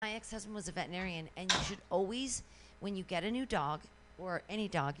ex-husband was a veterinarian, and you should always, when you get a new dog or any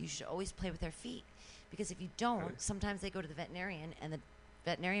dog, you should always play with their feet, because if you don't, sometimes they go to the veterinarian and the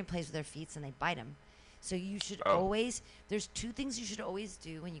veterinarian plays with their feet and they bite them. So you should always, there's 2 things you should always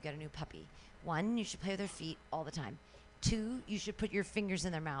do when you get a new puppy. 1, you should play with their feet all the time. 2, you should put your fingers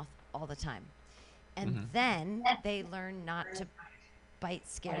in their mouth all the time. And then they learn not to bite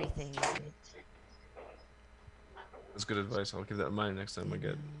scary things. That's good advice. I'll keep that in mind next time I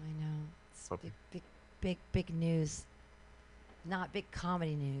get. I know. It's big news. Not big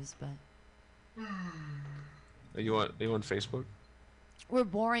comedy news, but. Are you on Facebook? We're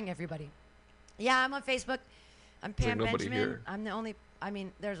boring everybody. Yeah, I'm on Facebook. I'm Pam Benjamin. Here. I'm the only. I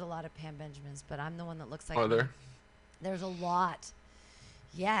mean, there's a lot of Pam Benjamins, but I'm the one that looks like. Are there? There's a lot.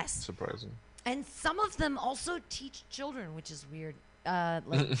 Yes. Surprising. And some of them also teach children, which is weird.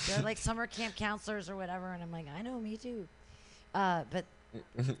 Like they're like summer camp counselors or whatever, and I'm like, I know, me too. But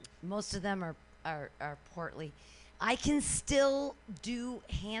most of them are portly. I can still do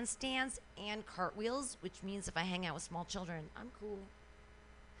handstands and cartwheels, which means if I hang out with small children, I'm cool.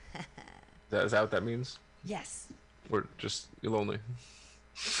 Is that what that means? Yes. Or just you're lonely?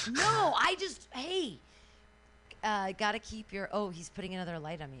 No, I just gotta keep your. Oh, he's putting another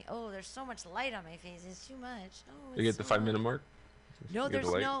light on me. Oh, there's so much light on my face. It's too much. Oh, You get the 5-minute mark? No,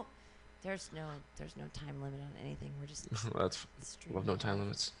 there's no time limit on anything. We're just. That's. Love no time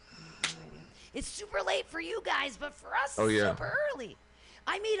limits. It's super late for you guys, but for us, it's super early.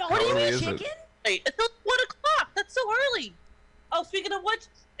 I made a What do you mean, chicken. Hey, it's 1 o'clock. That's so early. Oh, speaking of which,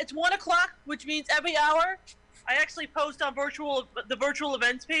 it's 1 o'clock, which means every hour. I actually post on the virtual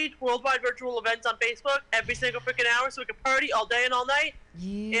events page, worldwide virtual events on Facebook, every single freaking hour, so we can party all day and all night.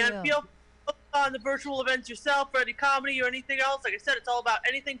 Yeah. And feel on the virtual events yourself for any comedy or anything else. Like I said, it's all about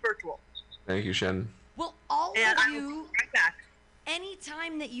anything virtual. Thank you, Shannon. Well, all and of I will you, be right back.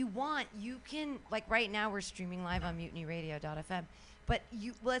 anytime that you want, you can. Like right now, we're streaming live on MutinyRadio.fm. But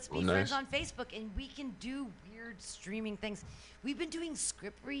let's be friends on Facebook, and we can do weird streaming things. We've been doing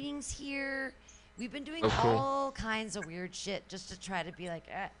script readings here. We've been doing all kinds of weird shit just to try to be like,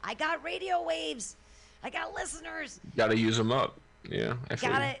 I got radio waves. I got listeners. Gotta use them up. Yeah.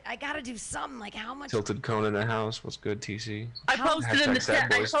 I gotta do something. Like how much? Tilted cone in the house. What's good, TC? I posted in the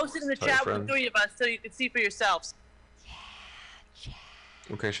chat. I posted in the chat with the 3 of us so you can see for yourselves. Yeah.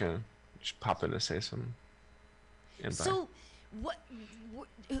 Okay, Shannon. Just pop in to say something. And so, what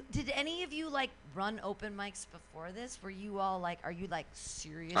did any of you like run open mics before this? Were you all like? Are you like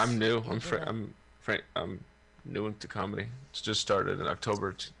serious? I'm new. I'm new into comedy. It's just started in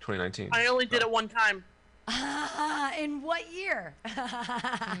October 2019. I only did it 1 time. In what year?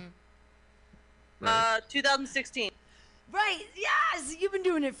 2016. Right. Yes. You've been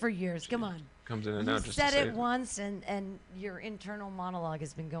doing it for years. Come on. Comes in and out. You said it once, and your internal monologue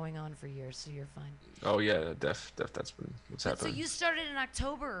has been going on for years, so you're fine. Oh yeah, def. That's been what's happening. So you started in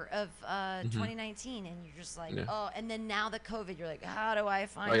October of 2019, and you're just like, oh, and then now the COVID, you're like, how do I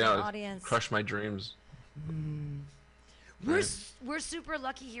find an audience? Crush my dreams. We're super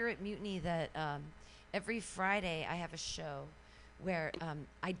lucky here at Mutiny that every Friday I have a show where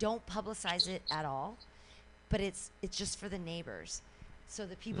I don't publicize it at all, but it's just for the neighbors. So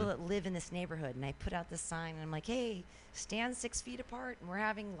the people that live in this neighborhood, and I put out this sign, and I'm like, hey, stand 6 feet apart, and we're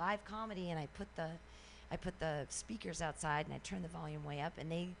having live comedy, and I put the speakers outside, and I turn the volume way up, and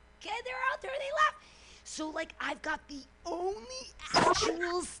they're out there, and they laugh. So like I've got the only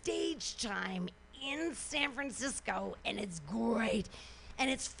actual stage time in San Francisco, and it's great, and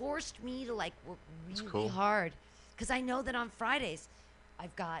it's forced me to like work really hard, because I know that on Fridays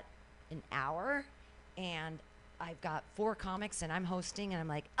I've got an hour, and I've got 4 comics, and I'm hosting, and I'm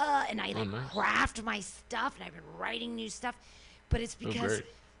like, and I craft my stuff, and I've been writing new stuff, but it's because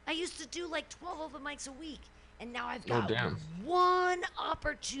I used to do like 12 open mics a week, and now I've got one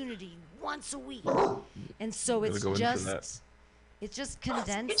opportunity once a week, and so it's just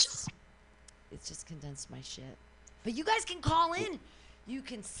condensed. It's just condensed my shit. But you guys can call in. You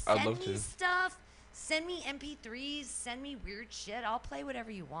can send me stuff. Send me MP3s. Send me weird shit. I'll play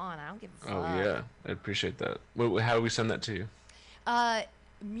whatever you want. I don't give a fuck. Oh, yeah. I appreciate that. How do we send that to you?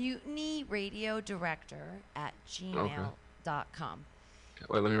 MutinyRadioDirector@gmail.com.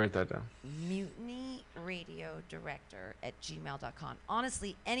 Wait, let me write that down. MutinyRadioDirector@gmail.com.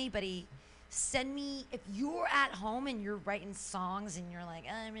 Honestly, anybody, send me, if you're at home and you're writing songs and you're like,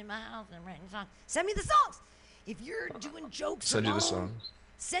 I'm in my house and I'm writing songs, send me the songs. If you're doing jokes, send you the songs.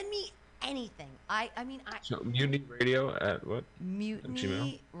 Send me anything. So Mutiny Radio at what?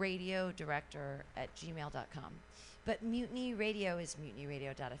 MutinyRadioDirector@gmail.com. But Mutiny Radio is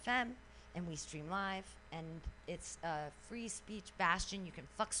MutinyRadio.fm, and we stream live, and it's a free speech bastion. You can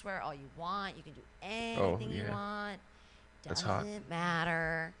fuck swear all you want. You can do anything you want. That's hot. Doesn't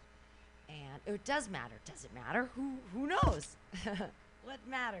matter. And it does matter. Does it matter? Who knows? What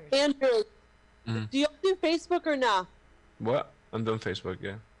matters? Andrew, do you do Facebook or nah? What? I'm done Facebook,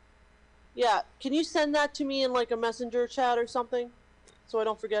 yeah. Yeah, can you send that to me in like a messenger chat or something, so I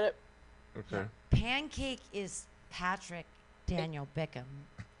don't forget it? Okay. Pancake is Patrick Daniel Bickham.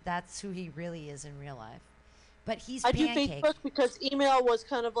 That's who he really is in real life. But he's I Pancake. do Facebook because email was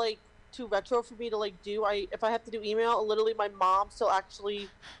kind of like too retro for me to like do. If I have to do email, literally my mom still actually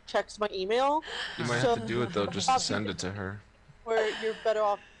checks my email. You might have to do it though, just to send it to her. Where you're better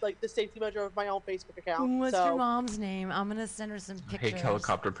off like the safety measure of my own Facebook account. What's your mom's name? I'm gonna send her some pictures. Hey,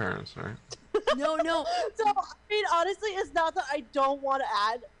 helicopter parents, right? No. So I mean, honestly, it's not that I don't want to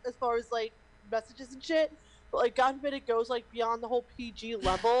add as far as like messages and shit, but like God forbid it goes like beyond the whole PG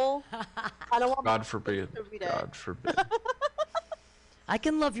level. I don't want. God forbid. God forbid. I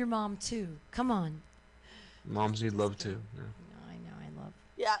can love your mom too. Come on. Moms need love too. Yeah. I know. I love.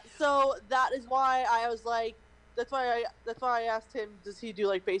 Yeah. So that is why I was like. That's why I asked him, does he do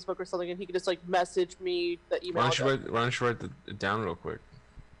like Facebook or something, and he could just like message me the email. Why don't you write it down real quick?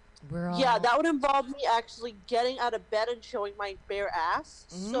 Yeah, that would involve me actually getting out of bed and showing my bare ass.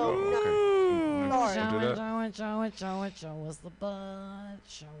 So show us the butt.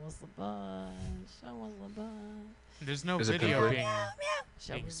 Show us the butt. Show us the butt. There's no video being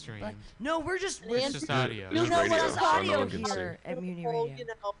streamed. No, it's just audio. You know radio, what's audio so here at Mutiny Radio. You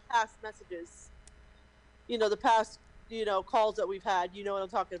know, past messages. You know, the past, calls that we've had. You know what I'm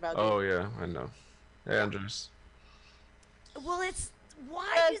talking about. Oh, yeah, I know. Hey, Andrews. Well, it's...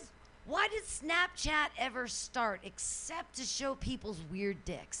 Why did Snapchat ever start except to show people's weird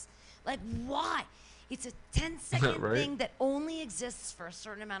dicks? Like, why? It's a 10-second right? thing that only exists for a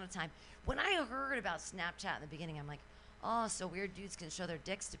certain amount of time. When I heard about Snapchat in the beginning, I'm like, oh, so weird dudes can show their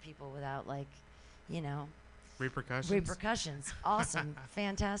dicks to people without, like, repercussions. Awesome.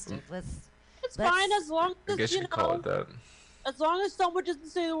 Fantastic. It's fine as long as, I guess you could call it that. As long as someone doesn't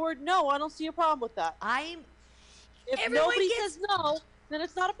say the word no, I don't see a problem with that. If nobody says no, then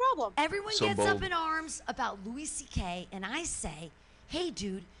it's not a problem. Everyone gets up in arms about Louis C.K., and I say, hey,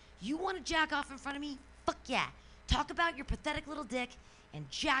 dude, you want to jack off in front of me? Fuck yeah. Talk about your pathetic little dick and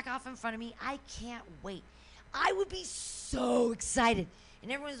jack off in front of me. I can't wait. I would be so excited.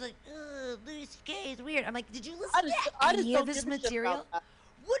 And everyone's like, ugh, Louis C.K. is weird. I'm like, did you listen to any of his material?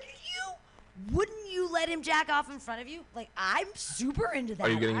 Wouldn't you let him jack off in front of you? Like, I'm super into that. Are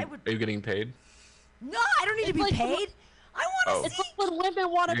you getting paid? No, I don't need to be paid. I want to see. It's like when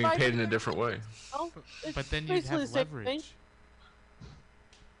women want to You're getting paid in a different way. But then you'd have leverage.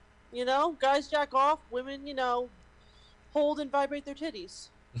 Guys jack off, women, hold and vibrate their titties.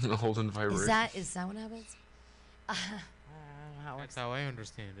 Hold and vibrate. Is that what happens? I don't know how it works. That's how I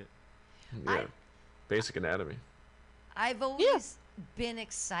understand it. Yeah. Basic anatomy. I've always been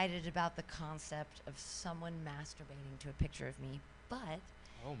excited about the concept of someone masturbating to a picture of me, but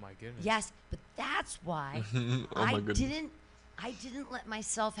oh my goodness. Yes, but that's why I didn't let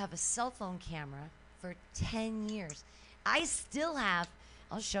myself have a cell phone camera for 10 years. I still have.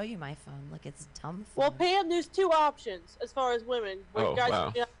 I'll show you my phone. Look, it's a dumb phone. Well, Pam, there's two options as far as women. Wow.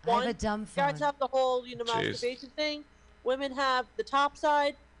 I have a dumb phone. Guys have the whole, masturbation thing. Women have the top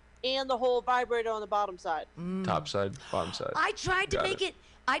side and the whole vibrator on the bottom side. Top side, bottom side. I tried to make it.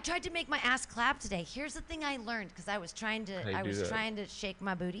 I tried to make my ass clap today. Here's the thing I learned because I was trying to shake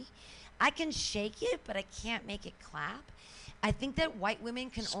my booty. I can shake it, but I can't make it clap. I think that white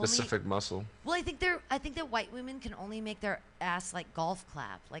women can specific muscle. Well, I think that white women can only make their ass like golf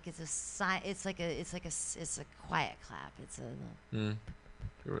clap. Like it's a quiet clap. It's a kind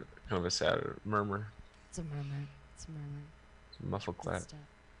of a sad murmur. It's a murmur. It's a muffled clap.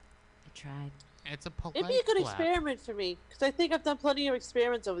 I tried. It's a polite Maybe a good clap. experiment for me, because I think I've done plenty of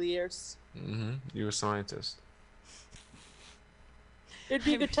experiments over the years. You're a scientist. It'd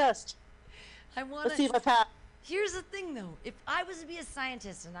be a good test. Let's see if I pass. Here's the thing, though. If I was to be a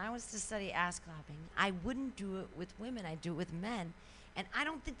scientist and I was to study ass clapping, I wouldn't do it with women. I'd do it with men. And I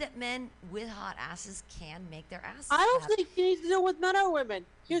don't think that men with hot asses can make their asses I don't clap. think you need to do it with men or women.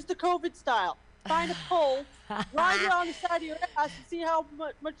 Here's the COVID style. Find a pole, ride it on the side of your ass, and see how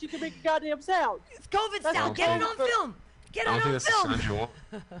much you can make a goddamn sound. It's COVID style. Get it on film. Get it on film. I don't think that's the sound you want.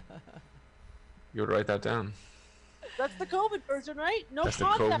 You would write that down. That's the COVID version, right? No that's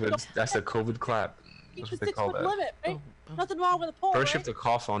contact. That's the COVID clap. Keep That's the what they call that. limit, right? Nothing wrong with a pole, First, you right? have to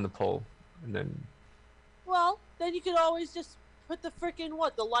cough on the pole, and then. Well, then you could always just put the freaking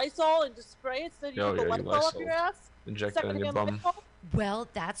the Lysol and just spray it, so you get the Lysol up your ass. Inject it in your bum. Well,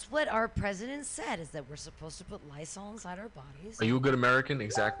 that's what our president said, is that we're supposed to put Lysol inside our bodies. Are you a good American?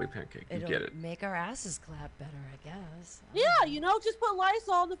 Exactly, Pancake. You It'll get it. make our asses clap better, I guess. Yeah, you know, just put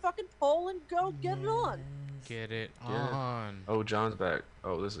Lysol in the fucking pole and go get it on. Get it Yeah. on. Oh, John's back.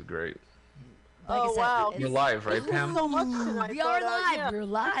 Oh, this is great. Like I said, wow. You're live, right, Pam? So much tonight. We are but, live. yeah, We're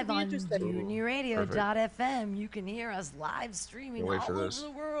live be on interesting. MutinyRadio.fm. You can hear us live streaming Can't wait all for over this.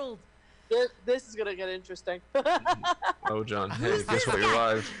 the world. This is gonna get interesting. Oh, John. Hey, Who's guess this what? You're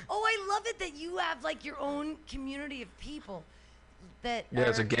guy? live. Oh, I love it that you have like your own community of people. That Yeah,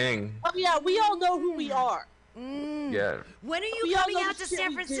 it's a are- gang. Oh yeah, we all know who we are. Yeah. When are you We all coming know out the to shit San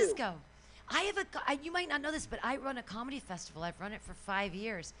we do. Francisco? I have you might not know this, but I run a comedy festival. I've run it for 5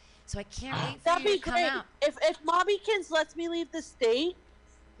 years, so I can't wait for That'd you be to come great. out. If Mommykins lets me leave the state,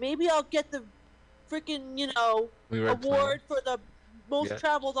 maybe I'll get the freaking We read award for the most Yeah.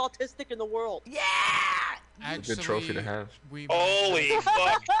 traveled autistic in the world. Yeah. It's a good trophy to have. We Holy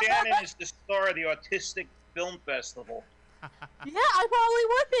fuck! Shannon is the star of the Autistic Film Festival. Yeah, I probably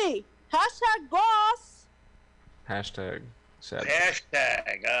would be. Hashtag boss. Hashtag sad.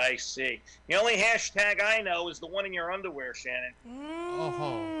 Hashtag, I see. The only hashtag I know is the one in your underwear, Shannon.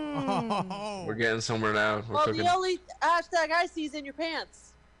 Oh. We're getting somewhere now. We're Well, cooking. the only hashtag I see is in your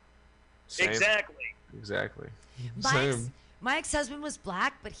pants. Same. Exactly. Exactly. My Same. my ex-husband was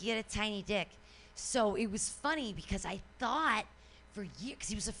black, but he had a tiny dick. So it was funny because I thought for years, because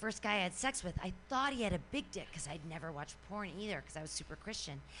he was the first guy I had sex with, I thought he had a big dick because I'd never watched porn either because I was super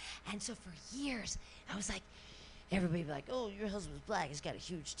Christian. And so for years, I was like, everybody would be like, oh, your husband's black, he's got a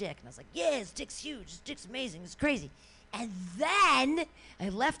huge dick. And I was like, yeah, his dick's huge, his dick's amazing, it's crazy. And then I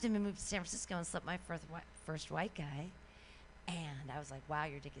left him and moved to San Francisco and slept my first white guy. And I was like, wow,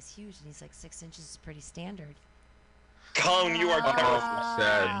 your dick is huge. And he's like, 6 inches is pretty standard. Cone, you are terrible. Oh,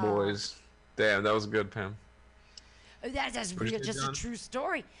 sad boys. Damn, that was good, Pam. That's What'd you say, just a John? true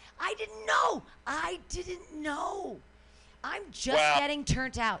story. I didn't know. I'm just Wow. getting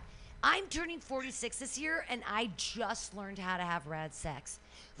turned out. I'm turning 46 this year, and I just learned how to have rad sex.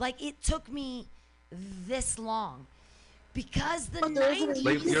 Like, it took me this long. Because the But there isn't a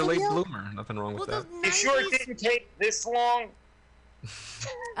 90s... You're a late Yeah. bloomer. Nothing wrong with well, that. the You sure it 90s didn't take this long?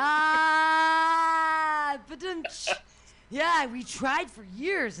 Ba-dum-tsh. Yeah, we tried for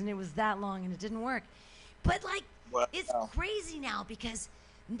years, and it was that long, and it didn't work. But, like, Wow. it's crazy now because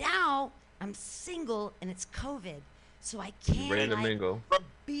now I'm single, and it's COVID, so I Ready can't, to like, mingle.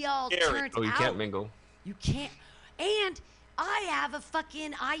 be all Scary. turned Oh, you out. can't mingle. You can't. And I have a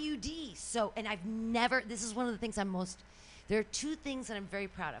fucking IUD. So, and I've never, this is one of the things there are 2 things that I'm very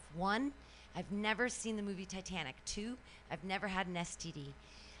proud of. 1, I've never seen the movie Titanic. 2, I've never had an STD.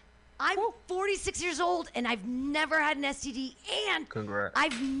 I'm 46 years old and I've never had an STD, and Congrats.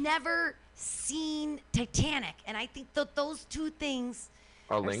 I've never seen Titanic. And I think that those 2 things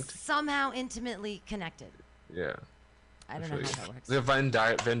Are are linked. somehow intimately connected. Yeah. I don't know how Actually, that works. the Venn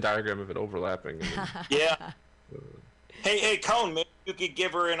diagram of it overlapping. I mean, Yeah. Hey, Cone, maybe you could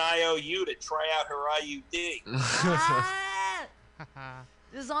give her an IOU to try out her IUD. Ah!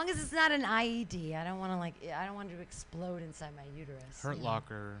 As long as it's not an IED, I don't want it to explode inside my uterus. Hurt you know.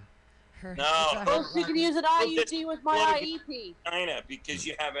 Locker. Hurt, No. it's a Oh, hurt so you can locker. use an IUD with my Well, IEP. China, because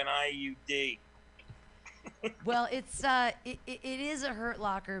you have an IUD. Well, it is a hurt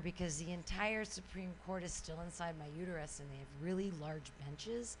locker because the entire Supreme Court is still inside my uterus, and they have really large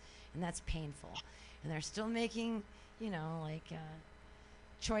benches, and that's painful. And they're still making,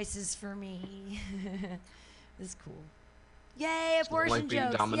 choices for me. It's cool. Yay, abortion like being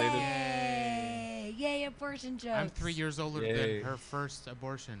jokes! dominated? Yay, abortion jokes! I'm 3 years older Yay. than her first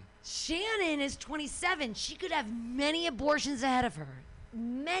abortion. Shannon is 27. She could have many abortions ahead of her.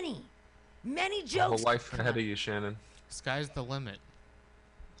 Many whole jokes. life ahead of you, Shannon. Sky's the limit.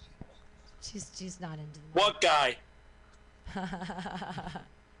 She's not into What guy? that.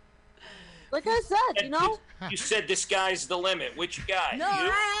 Like I said, You said the sky's the limit. Which guy? No,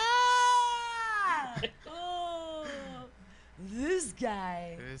 You? oh, this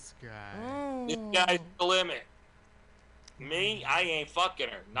guy. This guy. Oh. This guy's the limit. Me? I ain't fucking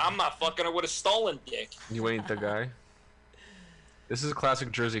her. I'm not fucking her with a stolen dick. You ain't the guy. This is a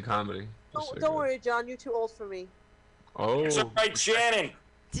classic Jersey comedy. just so you don't know. worry, John. You're too old for me. Oh. It's all right, Shannon.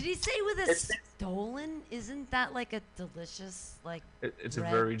 Did he say with a It's- stolen? Isn't that like a delicious, like? It's a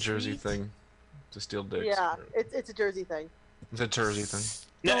red very Jersey treat? thing to steal dicks. Yeah, it's a Jersey thing. It's a Jersey thing.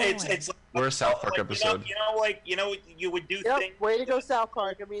 No, Stolen. it's like, We're a South Park like, episode. You would do Yep, things. way to go, South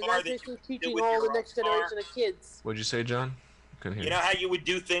Park. I mean, Car that's that you basically do teaching with all your the own next car. generation of kids. What'd you say, John? Couldn't hear. You know how you would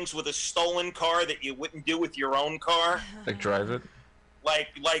do things with a stolen car that you wouldn't do with your own car? Like drive it. Like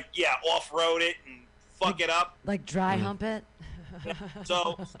off-road it and fuck it up. Like dry Mm. hump it?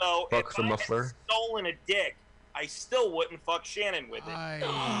 So Fuck if the I muffler. had stolen a dick, I still wouldn't fuck Shannon with it.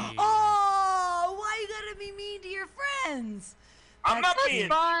 Oh, why you gotta be mean to your friends? I'm not That's being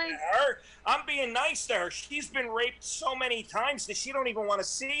fine. mean to her. I'm being nice to her. She's been raped so many times that she don't even want to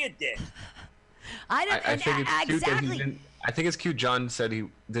see a dick. I don't. I think it's cute that he exactly. didn't. I think it's cute. John said he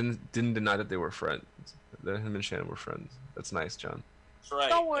didn't deny that they were friends. That him and Shannon were friends. That's nice, John. That's right.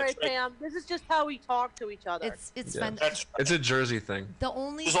 Don't worry, That's right. Pam. This is just how we talk to each other. It's Yeah. fun. That's right. It's a Jersey thing. The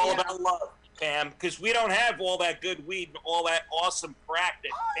only It's all about love, Pam, because we don't have all that good weed and all that awesome crack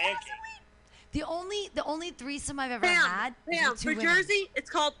that pancake. the only threesome I've ever Pam, had. Pam, was with for two women. Jersey, it's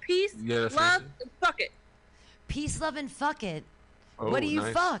called peace, Yeah, love, fancy. and fuck it. Peace, love, and fuck it. Oh, What do you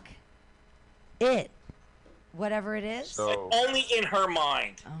nice. fuck? It. Whatever it is. So Only in her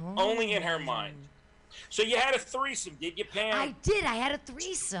mind. Oh. Only in her mind. So you had a threesome, did you, Pam? I did. I had a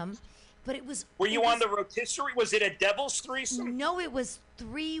threesome, but it was. Were it you was- on the rotisserie? Was it a devil's threesome? No, it was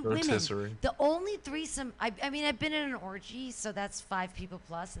 3 Rotisserie. women. The only threesome. I mean, I've been in an orgy, so that's 5 people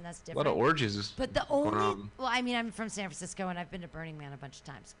plus, and that's a different. lot of orgies. But the going only, on. well, I mean, I'm from San Francisco and I've been to Burning Man a bunch of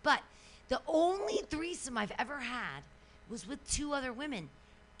times. But the only threesome I've ever had was with 2 other women,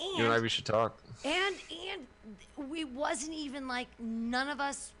 You and I, we should talk. and we wasn't even like none of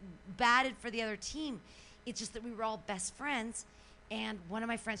us batted for the other team. It's just that we were all best friends, and one of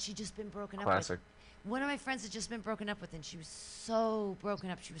my friends she'd just been broken up with. Classic. One of my friends had just been broken up with, and she was so broken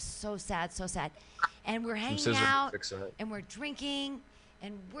up. She was so sad, so sad. And we're Some hanging scissors to out, fix that. and we're drinking,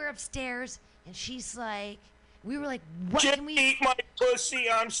 and we're upstairs, and she's like, we were like, what Just can we... eat my pussy.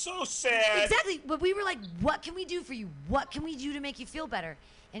 I'm so sad. Exactly, but we were like, what can we do for you? What can we do to make you feel better?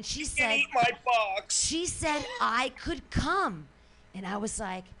 And she You can said, eat my box. she said I could come. And I was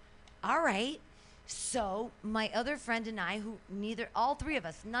like, all right. So my other friend and I, who all 3 of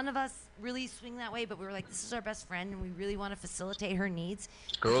us, none of us really swing that way, but we were like, this is our best friend, and we really want to facilitate her needs.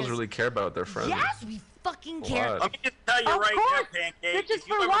 Girls because- really care about their friends. Yes, we fucking care. lot. Let me just tell you Of right course. now, Pancake. Bitches If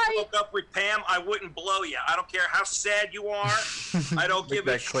you for ever life. broke up with Pam, I wouldn't blow you. I don't care how sad you are. I don't Make give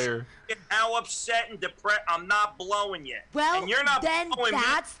a that clear. shit how upset and depressed. I'm not blowing you. Well, and you're not then blowing me.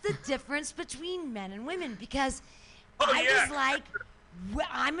 that's the difference between men and women, because Oh, I yeah. was like, well,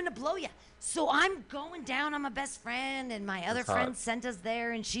 I'm going to blow you. So I'm going down on my best friend, and my other That's hot. friend sent us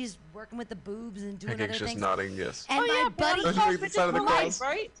there, and she's working with the boobs and doing other Pancake's just things. nodding yes. And oh my yeah, buddy, Pam, Don't you it's make the sign of the for life, cross?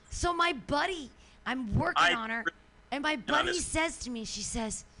 right? so my buddy, I'm working I- on her, and my buddy honest. says to me, she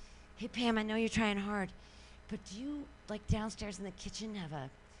says, hey Pam, I know you're trying hard, but do you, like downstairs in the kitchen, have a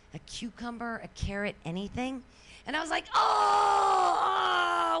cucumber, a carrot, anything? And I was like,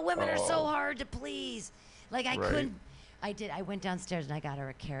 oh, women are so Oh. hard to please. Like I Right. couldn't. I did. I went downstairs and I got her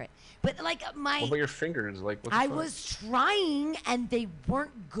a carrot. But like What about your fingers? Like, what the I fuck? was trying and they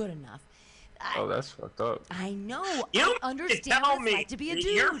weren't good enough. Oh, that's fucked up. I know. You I don't understand tell what it's me like to be a that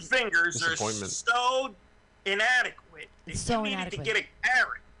dude. your fingers are Disappointment. so inadequate. that It's so you needed inadequate. to get a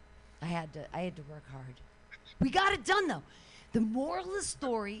carrot. I had to work hard. We got it done though. The moral of the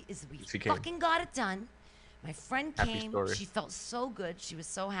story is we She came. fucking got it done. My friend Happy came. story. She felt so good. She was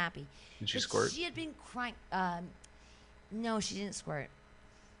so happy. Did she But squirt? She had been crying. No, she didn't squirt.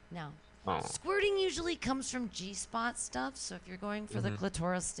 No. Oh. Squirting usually comes from G-spot stuff. So if you're going for the Mhm.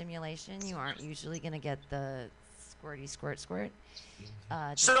 clitoral stimulation, you aren't usually gonna get the squirty squirt.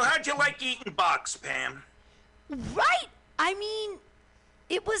 So how'd you like eating box, Pam? Right. I mean,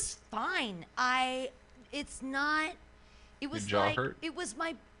 it was fine. It's not. It was jaw like hurt? it was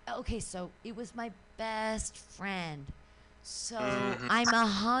my. Okay, so it was my best friend. So Mhm. I'm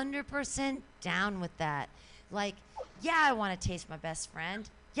 100% down with that. Like, yeah, I want to taste my best friend.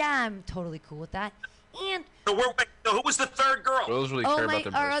 Yeah, I'm totally cool with that. And So so who was the third girl? Girls really oh care my,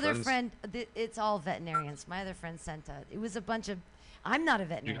 about their our best other friends. friend, it's all veterinarians. My other friend sent it was a bunch of. I'm not a Did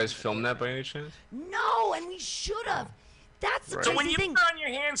veterinarian. you guys film that by any chance? No, and we should have. That's the Right. So crazy when you thing. were on your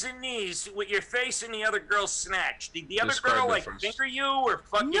hands and knees with your face in the other girl's snatch, did the other Describe girl it like first. finger you or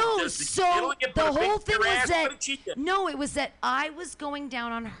fucking No, did she so diddle you, put the a finger whole in thing your was ass? that What did she do? no, it was that I was going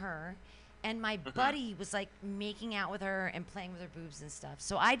down on her, and my Mm-hmm. buddy was like making out with her and playing with her boobs and stuff.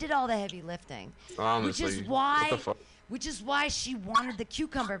 So I did all the heavy lifting, Honestly, which is what why, the fuck? she wanted the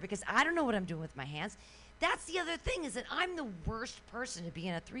cucumber, because I don't know what I'm doing with my hands. That's the other thing, is that I'm the worst person to be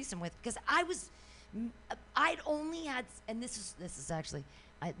in a threesome with, because I'd only had, and this is actually,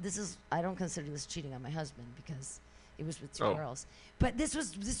 I don't consider this cheating on my husband because it was with 2 Oh. girls. But this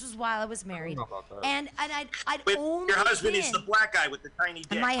was while I was married, know about that. and I'd But only your husband is been- the black guy with the tiny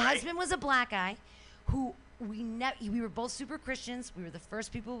dick, and my right? husband was a black guy, who we were both super Christians. We were the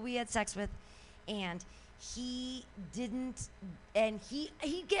first people we had sex with, and he didn't, and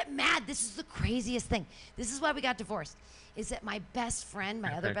he'd get mad. This is the craziest thing. This is why we got divorced. Is that my best friend,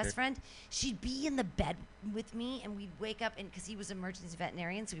 my other best friend, she'd be in the bed with me, and we'd wake up, and because he was an emergency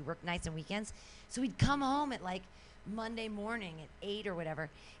veterinarian, so we worked nights and weekends, so we'd come home at like Monday morning at 8 or whatever,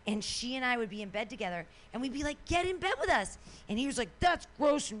 and she and I would be in bed together, and we'd be like, get in bed with us. And he was like, that's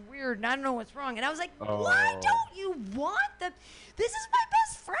gross and weird, and I don't know what's wrong. And I was like, why don't you want them? This is my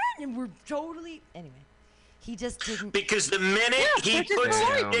best friend, and we're totally, anyway. He just didn't. Because the minute he puts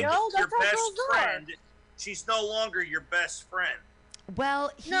your dick No, as your that's how best girls are. friend, she's no longer your best friend.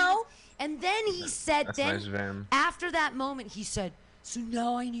 Well, No. And then he said, That's then nice, Vam. after that moment, he said, so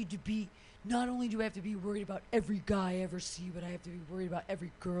now I need to be, not only do I have to be worried about every guy I ever see, but I have to be worried about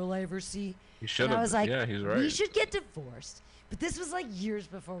every girl I ever see. He should And I have. was like, Yeah, he's right. we should get divorced. But this was like years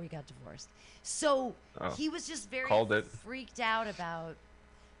before we got divorced. So he was just very Called it. freaked out about,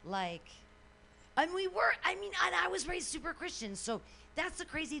 like, and I was raised super Christian. So that's the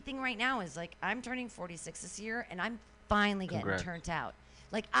crazy thing right now is, like, I'm turning 46 this year, and I'm finally getting Congrats. turned out.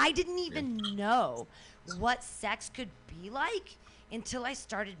 Like, I didn't even know what sex could be like until I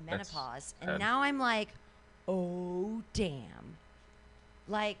started That's menopause. And sad. now I'm like, oh, damn.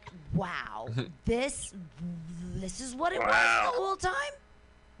 Like, wow. this is what it was the whole time?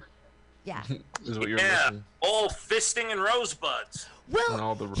 Yeah. Is what you're Yeah, missing. all fisting and rosebuds. Well, And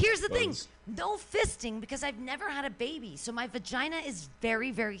all the here's the thing. bugs. No fisting because I've never had a baby. So my vagina is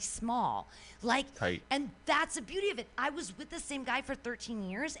very, very small. Like, Tight. and that's the beauty of it. I was with the same guy for 13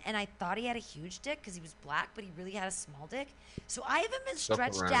 years, and I thought he had a huge dick because he was black, but he really had a small dick. So I haven't been Stuff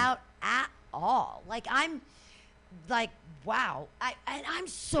stretched around. out at all. Like, I'm like, wow. I'm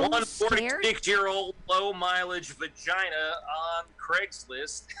so scared. 146-year-old low mileage vagina on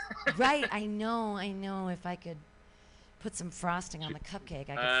Craigslist. Right, I know. If I could put some frosting on the cupcake,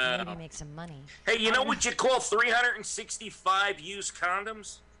 I could maybe make some money. Hey, you know what you call 365 used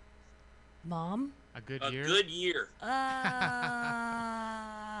condoms? Mom? A good A year. good year.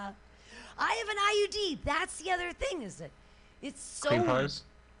 I have an IUD. That's the other thing, is that it's so. Cream pies?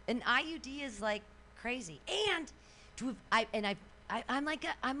 An IUD is like crazy, and I'm like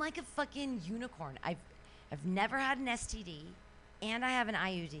a fucking unicorn. I've never had an STD, and I have an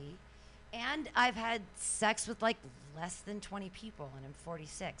IUD, and I've had sex with like less than 20 people, and I'm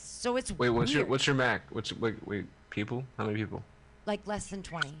 46. So it's Wait, what's weird. your Mac? Wait, people? How many people? Like less than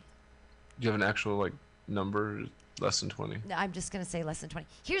 20. Do you have an actual like number? Less than 20. No, I'm just gonna say less than 20.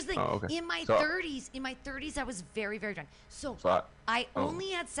 Here's the thing. Oh, okay. In my So- 30s, I was very, very drunk. So So I oh. only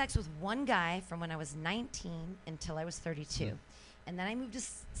had sex with one guy from when I was 19 until I was 32. And then I moved to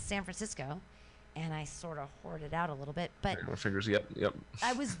San Francisco, and I sort of hoarded out a little bit. But my fingers. Yep.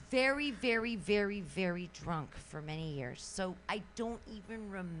 I was very, very, very, very drunk for many years. So I don't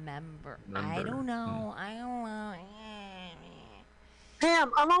even remember. I don't know. I don't know.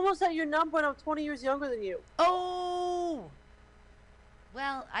 Pam, I'm almost at your number, and I'm 20 years younger than you. Oh!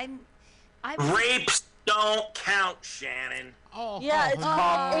 Well, I'm Rapes don't count, Shannon. Oh. Yeah, it's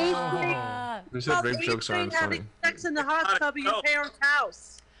called eighth grade. Who said rape jokes aren't funny? Having sex in the hot tub of your No. parents'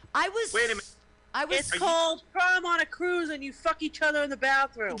 house. I was. Wait a minute. I was. It's called prom on a cruise, and you fuck each other in the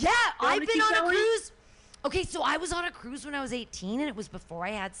bathroom. Yeah, You want I've me to been keep on a going? cruise. Okay, so I was on a cruise when I was 18, and it was before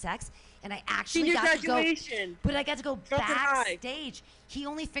I had sex, and I actually Senior got to go. graduation. But I got to go Drunk and high. backstage. He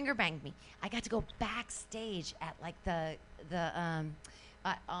only finger banged me. I got to go backstage at like the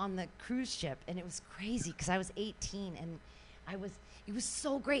on the cruise ship, and it was crazy because I was 18, and it was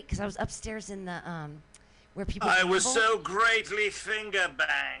so great because I was upstairs in the where people. I was gamble. so greatly finger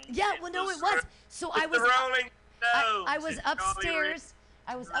banged. Yeah, well, no, it was. So I was. The Rolling Stones. I was and Johnny upstairs.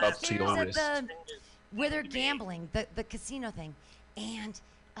 I was Up to upstairs your at wrist. the where they're gambling, the casino thing, and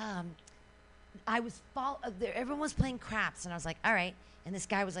I was everyone was playing craps, and I was like, all right, and this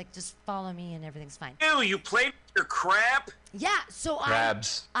guy was like, just follow me, and everything's fine. Ew, you played your crap? Yeah, so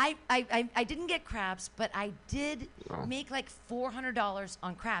Crabs. I didn't get craps, but I did Oh. make like $400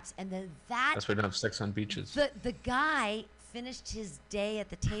 on craps, and then that That's why we don't have sex on beaches. the guy finished his day at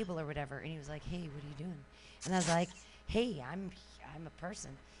the table or whatever, and he was like, hey, what are you doing? And I was like, hey, I'm a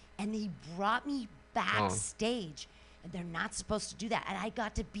person. And he brought me backstage, and they're not supposed to do that. And I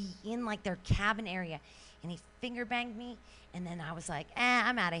got to be in like their cabin area, and he finger banged me, and then I was like,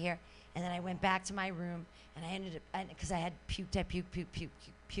 I'm out of here. And then I went back to my room, and I ended up, because I had puked,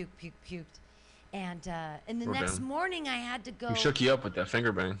 and the We're next done. morning I had to go. He shook you up with that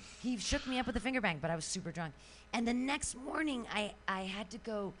finger bang. He shook me up with a finger bang, but I was super drunk. And the next morning, I had to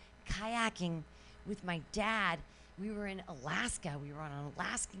go kayaking with my dad. We were in Alaska. We were on an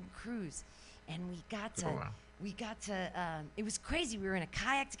Alaskan cruise, and we got to. Oh, wow. It was crazy. We were in a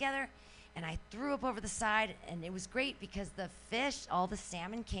kayak together, and I threw up over the side, and it was great because the fish, all the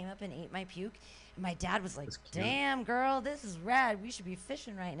salmon came up and ate my puke. And my dad was like, That's cute. damn, girl, this is rad. We should be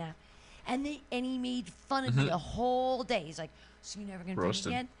fishing right now. And he made fun of me the whole day. He's like, so you're never going to drink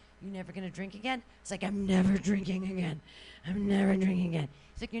Roasted. again? You're never going to drink again? It's like, I'm never drinking again. I'm never drinking again.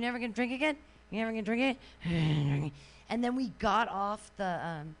 He's like, you're never going to drink again? You're never going to drink again? And then we got off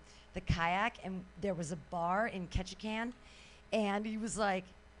the kayak, and there was a bar in Ketchikan, and he was like,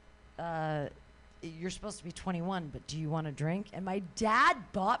 you're supposed to be 21, but do you want a drink? And my dad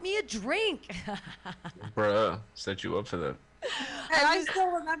bought me a drink. Bruh, set you up for that. And I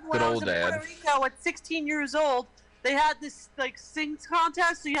still remember when Good I was old in Puerto dad. Rico at 16 years old, they had this like sing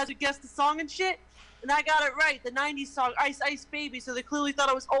contest, so you had to guess the song and shit. And I got it right, the 90s song, Ice Ice Baby, so they clearly thought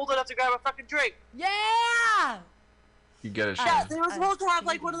I was old enough to grab a fucking drink. Yeah! You get it, Yeah, Shannon. they were supposed to have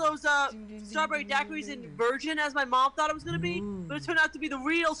like one of those strawberry daiquiris in Virgin, as my mom thought it was going to be, but it turned out to be the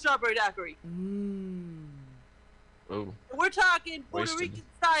real strawberry daiquiri. Oh, We're talking Puerto Wasted.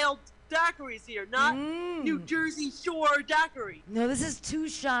 Rican-style daiquiris here, not New Jersey Shore daiquiri. No, this is 2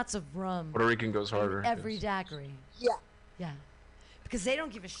 shots of rum. Puerto Rican goes harder. Every daiquiri. Yeah. Yeah. Because they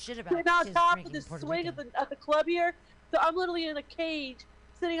don't give a shit about Sitting on kids top of drinking the in Puerto swing Rico. at the club here, so I'm literally in a cage,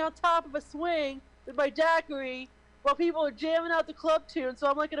 sitting on top of a swing with my daiquiri, while people are jamming out the club tune. So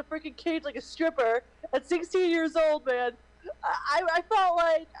I'm like in a freaking cage, like a stripper. At 16 years old, man, I felt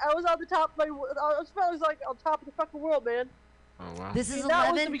like I was on the top of my. I felt like on top of the fucking world, man. Oh wow. This is And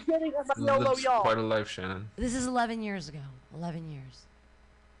that was the 11. beginning of my YOLO That's y'all. quite a life, Shannon. This is 11 years ago. 11 years.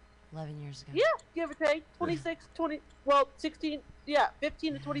 11 years ago. Yeah, give or take 26, 20. Well, 16. Yeah,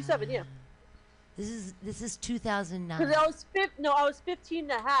 15 to 27. Yeah. This is 2009. Because I was I was 15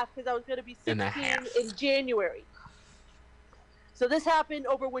 and a half because I was going to be 16 And a half. in January. So this happened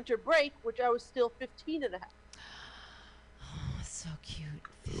over winter break, which I was still 15 and a half. Oh, so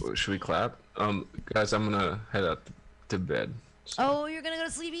cute. Should we clap? Guys, I'm gonna head up to bed. So. Oh, you're gonna go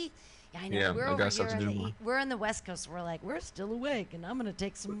to sleepy? Yeah, I know. Yeah, we're I over got stuff here to on do the tomorrow. we're on the West Coast. We're like, we're still awake, and I'm gonna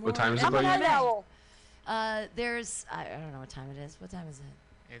take some more. What time is it I'm by a you? night owl. There's I don't know what time it is. What time is it?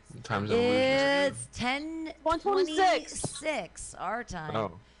 It's What time is it? It's 1:26 our time.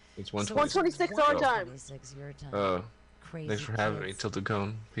 Oh, it's So 1:26. 1:26 our time. 1:26 your time. Crazy. Thanks for having me. kids. Tilted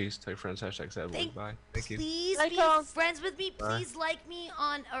Cone. Peace. Tell your friends. Hashtag sad boys. Bye. Thank you. Please Night, be Cone. friends with me. Bye. Please like me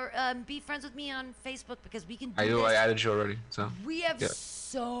on or be friends with me on Facebook because we can do I do. this. I added you already. So. We have Yeah.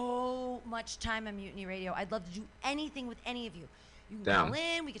 so much time on Mutiny Radio. I'd love to do anything with any of you. You can Down. call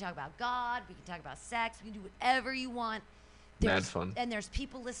in. We can talk about God. We can talk about sex. We can do whatever you want. Mad fun. And there's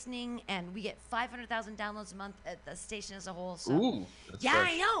people listening, and we get 500,000 downloads a month at the station as a whole. So. Ooh. That's Yeah,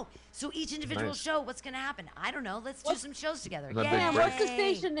 fresh. I know. So each individual Nice. show, what's going to happen? I don't know. Let's do some shows together. Is that big Yeah, break? what's the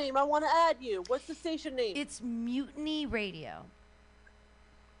station name? I want to add you. What's the station name? It's Mutiny Radio.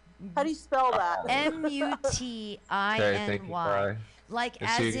 How do you spell that? Okay, thank you. MUTINY. Bye. Like And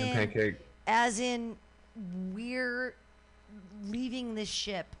see you as again, in, Pancake. as in, we're leaving this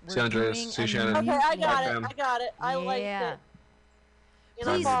ship. We're See you, Andreas. doing See you, a Shannon. Okay, I mutiny. got it. Bam. I got it. I liked Yeah. it. And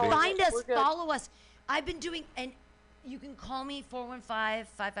Bye, I'm Please baby. following find it. us, We're good. follow us. I've been doing, and you can call me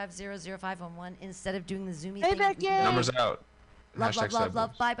 415-550-0511 instead of doing the Zoomy Hey, thing. Becky! Numbers out. Love, Hashtag love, love, sad love.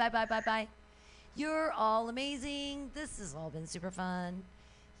 boys. Bye, bye, bye, bye, bye. You're all amazing. This has all been super fun.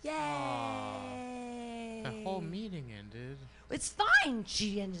 Yay! The whole meeting ended. It's fine.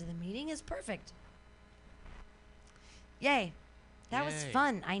 She ended the meeting. It's perfect. Yay. That was Yay.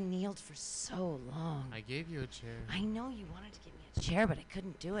 fun. I kneeled for so long. I gave you a chair. I know you wanted to give me a chair, but I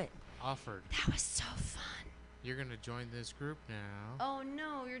couldn't do it. Offered. That was so fun. You're gonna join this group now. Oh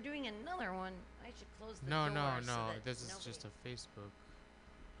no, you're doing another one. I should close the No, door. no, so no. that This is nobody- just a Facebook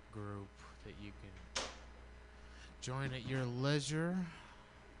group that you can join at your leisure.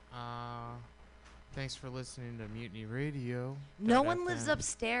 Thanks for listening to Mutiny Radio. No one lives FM.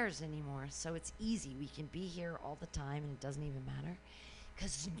 upstairs anymore, so it's easy. We can be here all the time, and it doesn't even matter,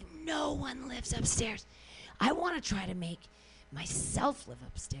 because no one lives upstairs. I want to try to make myself live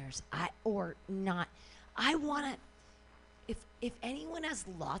upstairs. I want to. If anyone has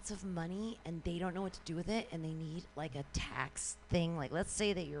lots of money and they don't know what to do with it, and they need like a tax thing, like let's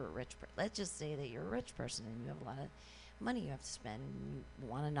say that you're a rich. Let's just say that you're a rich person and you have a lot of money you have to spend, and you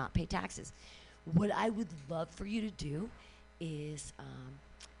want to not pay taxes. What I would love for you to do is,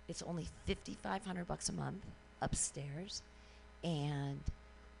 it's only $5,500 a month upstairs, and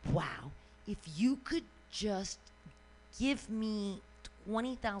wow, if you could just give me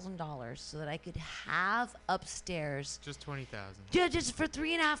 $20,000 so that I could have upstairs, Just 20,000. yeah, just for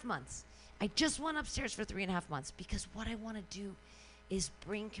 3.5 months. I just want upstairs for 3.5 months because what I want to do is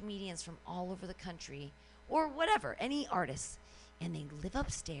bring comedians from all over the country or whatever, any artists, and they live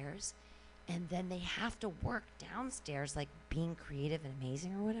upstairs and then they have to work downstairs, like being creative and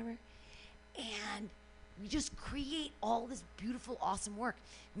amazing or whatever. And we just create all this beautiful, awesome work.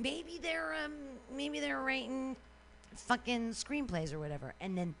 Maybe they're writing fucking screenplays or whatever,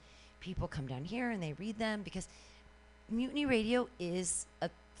 and then people come down here and they read them, because Mutiny Radio is a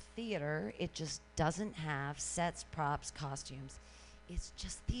theater. It just doesn't have sets, props, costumes. It's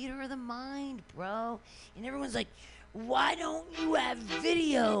just theater of the mind, bro. And everyone's like, why don't you have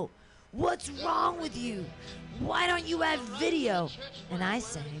video? What's wrong with you? Why don't you have video? And I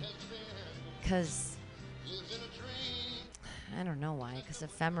say, because I don't know why, because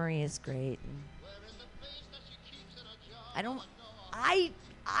ephemery is great. And I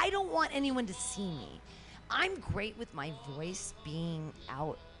don't want anyone to see me. I'm great with my voice being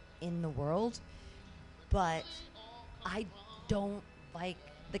out in the world, but I don't like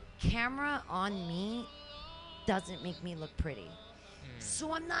the camera on me doesn't make me look pretty.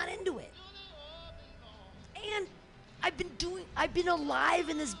 So I'm not into it. And I've been alive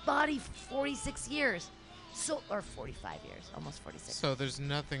in this body for 46 years. Or 45 years, almost 46. So there's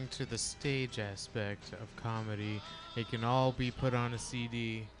nothing to the stage aspect of comedy. It can all be put on a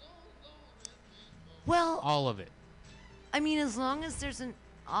CD. Well, all of it. I mean, as long as there's an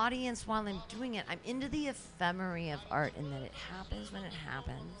audience while I'm doing it, I'm into the ephemery of art, and that it happens when it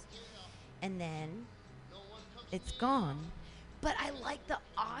happens, and then it's gone. But I like the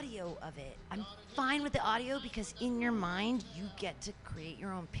audio of it. I'm fine with the audio because in your mind, you get to create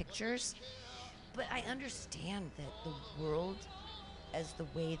your own pictures. But I understand that the world, as the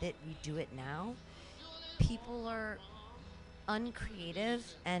way that we do it now, people are uncreative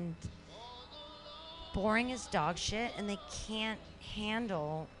and boring as dog shit, and they can't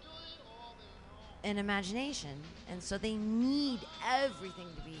handle an imagination. And so they need everything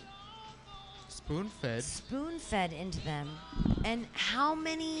to be spoon-fed into them. And how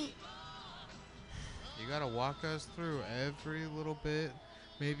many... You gotta walk us through every little bit.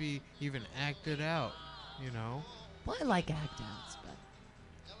 Maybe even act it out, you know? Well, I like act outs, but...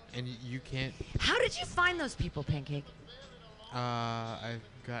 And you can't... How did you find those people, Pancake? I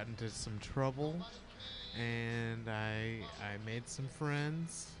got into some trouble, and I made some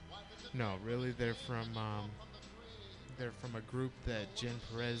friends. No, really, they're from a group that Jen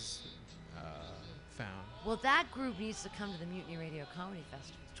Perez found. Well, that group needs to come to the Mutiny Radio Comedy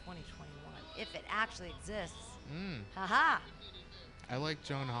Festival 2021, if it actually exists. Haha! I like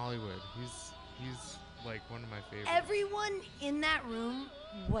John Hollywood. He's like one of my favorites. Everyone in that room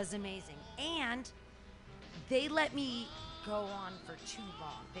was amazing, and they let me go on for too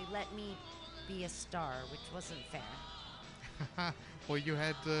long. They let me be a star, which wasn't fair. Well, you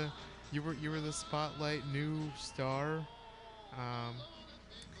had to. You were the spotlight new star.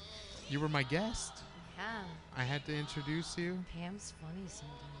 You were my guest. Yeah. I had to introduce you. Pam's funny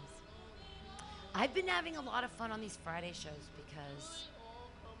sometimes. I've been having a lot of fun on these Friday shows because,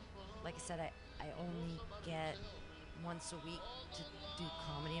 like I said, I only get once a week to do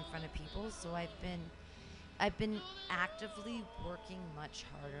comedy in front of people. So I've been actively working much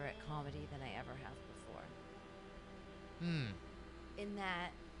harder at comedy than I ever have before. In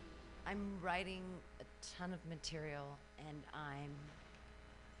that I'm writing a ton of material, and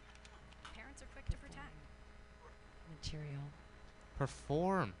Parents are quick to protect. Material.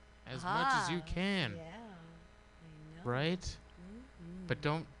 Perform as much as you can. Yeah, I know. Right? But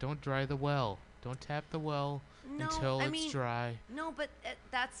don't dry the well. Don't tap the well until it's dry. No, but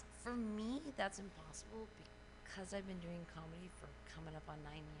that's, for me, that's impossible because I've been doing comedy for coming up on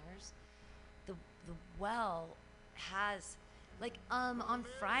 9 years. The well has, like, on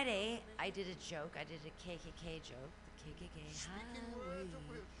Friday, I did a joke. I did a KKK joke. The KKK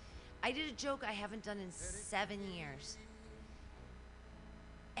highway. I did a joke I haven't done in 7 years.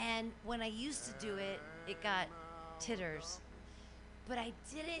 And when I used to do it, it got titters. But I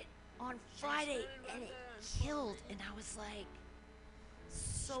did it on Friday, and it killed. And I was like,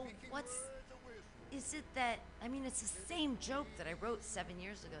 so is it that, I mean, it's the same joke that I wrote 7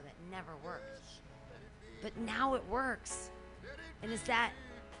 years ago that never worked. But now it works. And is that,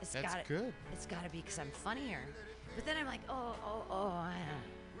 That's good. It's gotta be because I'm funnier. But then I'm like,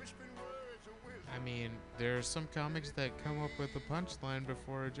 I mean, there are some comics that come up with a punchline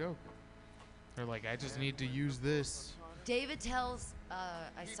before a joke. They're like, I just need to use this. David tells,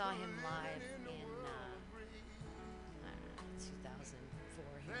 I saw him live in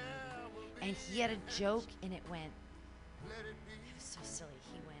 2004, and he had a joke, and it went, it was so silly.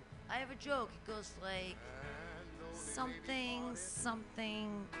 He went, I have a joke. It goes like, something,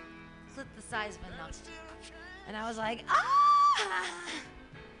 clit the size of a nut. And I was like, ah!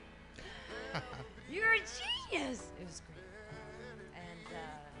 You're a genius! It was great. And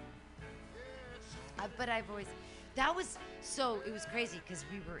But I've always, that was, so it was crazy because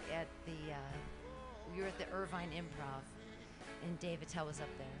we were at the Irvine Improv, and Dave Attell was up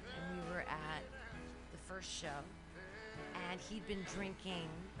there, and we were at the first show, and he'd been drinking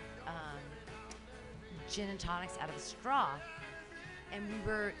gin and tonics out of a straw, and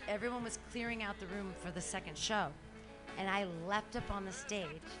everyone was clearing out the room for the second show, and I leapt up on the stage,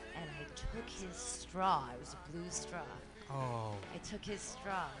 and I took his straw. It was a blue straw. Oh. I took his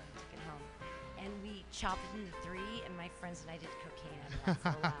straw and took it home. And we chopped it into 3, and my friends and I did cocaine out of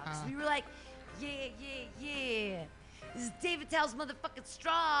that so loud. So we were like, yeah. This is David Tell's motherfucking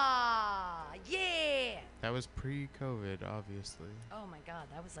straw. Yeah. That was pre-COVID, obviously. Oh my God,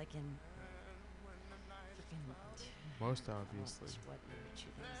 that was like in freaking Most obviously. What year?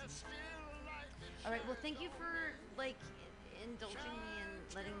 2000. All right. Well, thank you for like indulging me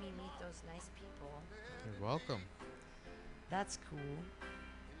and letting me meet those nice people. You're welcome. That's cool.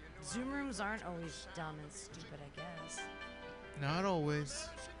 Zoom rooms aren't always dumb and stupid, I guess. Not always.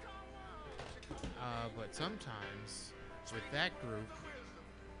 But sometimes with that group,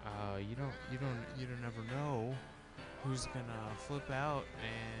 you don't ever know who's gonna flip out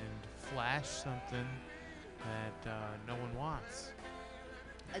and flash something that no one wants.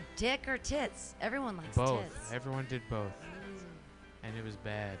 A dick or tits? Everyone likes Both. tits. Everyone did both. And it was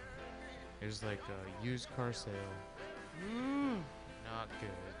bad. It was like a used car sale. Not good.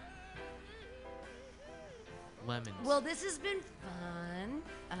 Lemons. Well, this has been fun.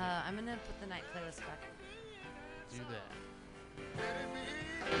 I'm gonna put the night playlist back. Do that.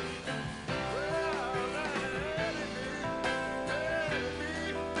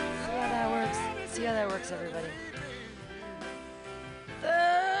 See how that works, everybody.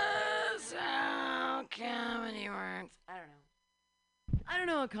 That's how comedy works. I don't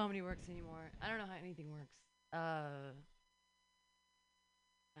know how comedy works anymore. I don't know how anything works. I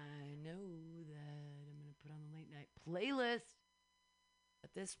know that I'm going to put on the late night playlist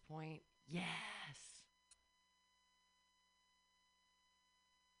at this point. Yes.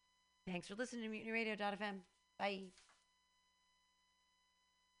 Thanks for listening to MutinyRadio.fm. Bye.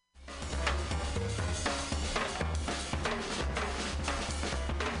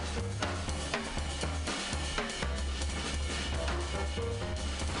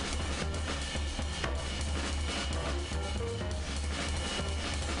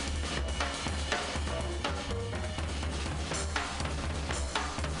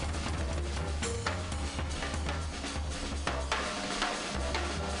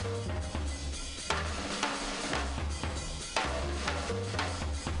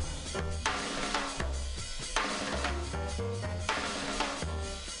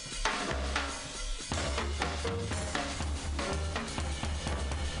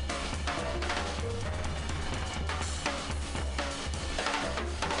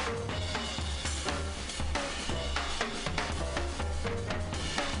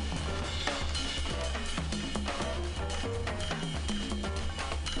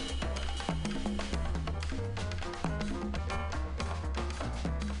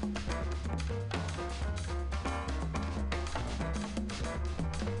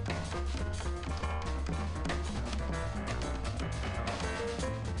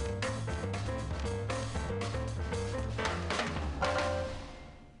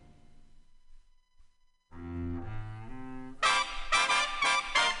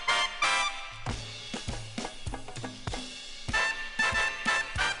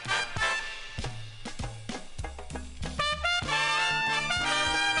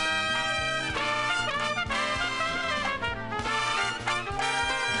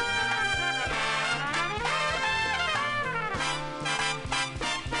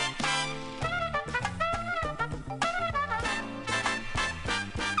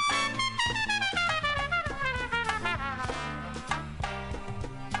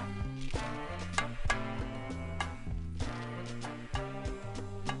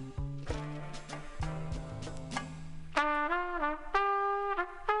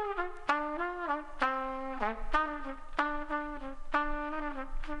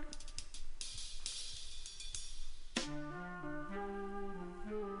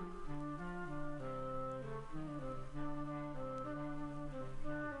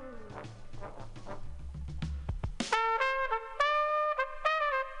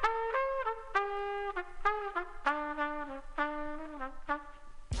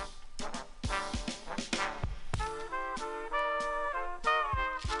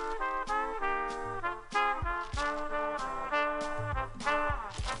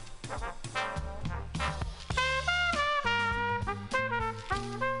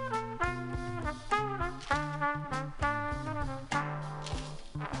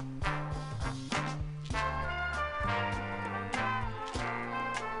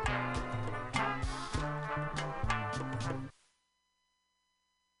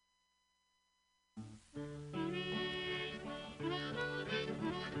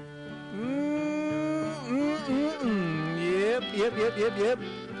 Yep.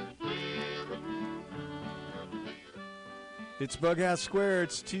 It's Bughouse Square.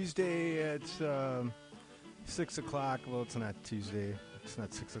 It's Tuesday. It's 6 o'clock. Well, it's not Tuesday. It's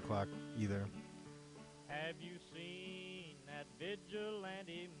not 6 o'clock either. Have you seen that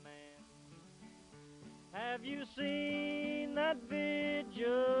vigilante man? Have you seen that vigilante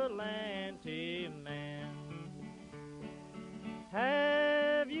man?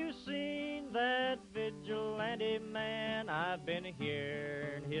 Have you seen that vigilante man? I've been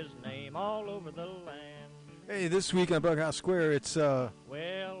hearing his name all over the land. Hey, this week on Bughouse Square, it's Well,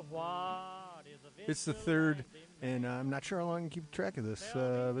 what is a it's the third, and I'm not sure how long I can keep track of this,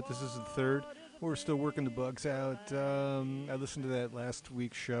 but this is the third. We're still working the bugs out. I listened to that last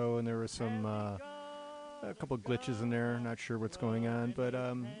week's show, and there were some a couple of glitches in there. Not sure what's going on, but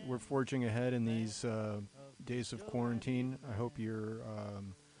we're forging ahead in these days of quarantine. I hope you're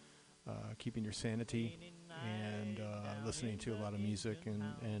keeping your sanity and listening to a lot of music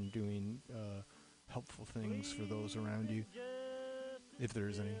and doing helpful things for those around you, if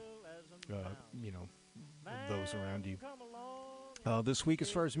there's any, those around you. This week, as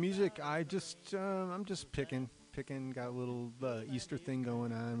far as music, I'm just picking. Got a little Easter thing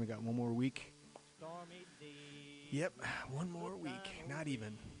going on. We got one more week. Yep, one more week. Not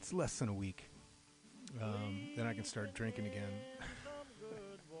even. It's less than a week. Then I can start drinking again.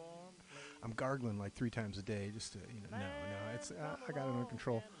 I'm gargling like 3 times a day just to, no, it's I got it under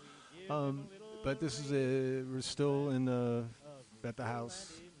control. But this is we're still at the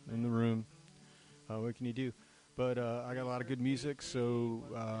house, in the room. What can you do? But I got a lot of good music, so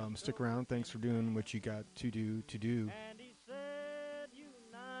stick around. Thanks for doing what you got to do. And he said,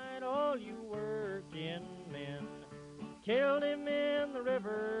 unite all you working men. Killed him in the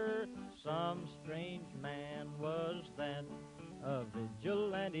river. Some strange man was that, a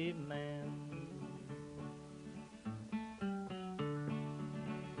vigilante man.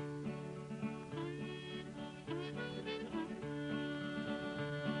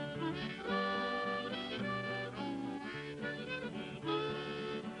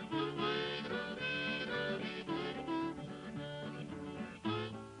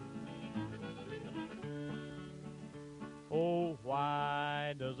 Oh,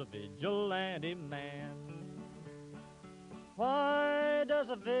 why does a vigilante man, why does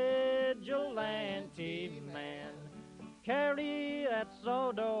a vigilante man carry that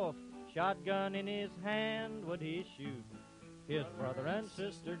sawed-off shotgun in his hand? Would he shoot his brother and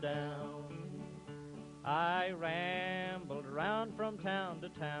sister down? I rambled around from town to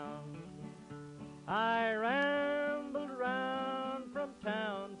town. I rambled around from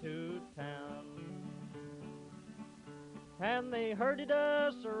town to town. And they herded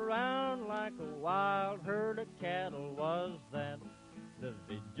us around like a wild herd of cattle. Was that the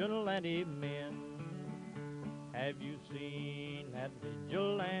vigilante men? Have you seen that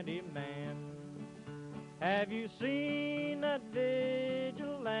vigilante man? Have you seen that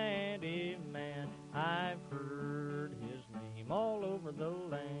vigilante man? I've heard his name all over the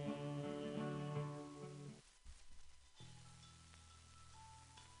land.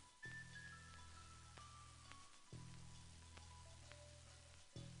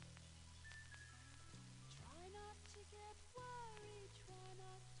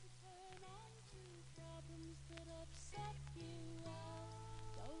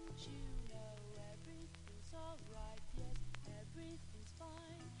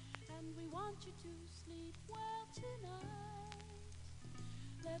 Want you to sleep well tonight.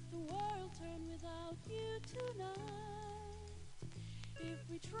 Let the world turn without you tonight. If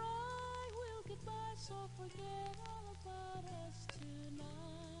we try, we'll get by, so forget all about us tonight.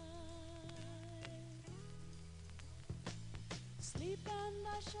 Sleep and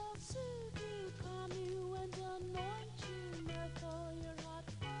I shall soothe you, calm you and anoint you, myrtle your hot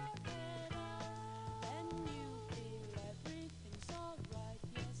forehead out. Then you feel everything's alright,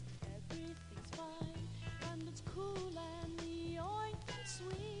 yes, everything's fine, and it's cool and the ointment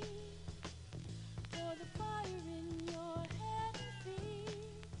sweet for the fire in your head and feet.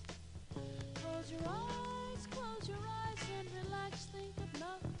 Close your eyes and relax, think of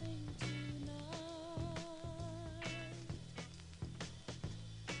nothing tonight.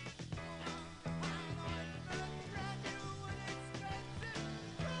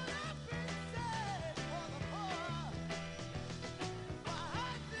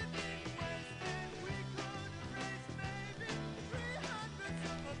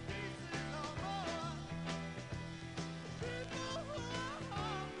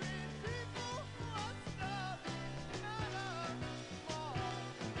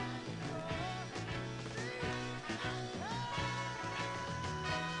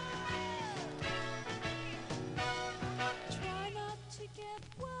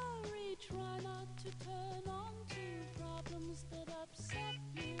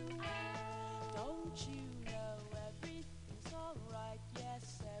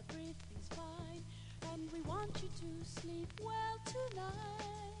 yes, everything's fine. And we want you to sleep well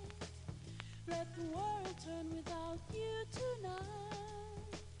tonight. Let the world turn without you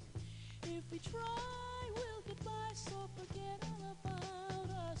tonight. If we try, we'll get by, so forget all about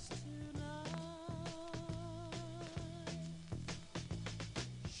us tonight.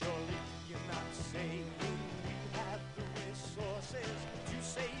 Surely you're not saying you have the resources to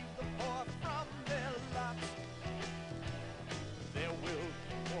save the poor from their lots. There will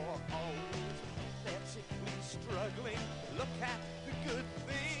be more always pathetically struggling. Look at the good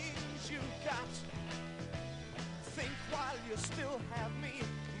things you got. Think while you still have me.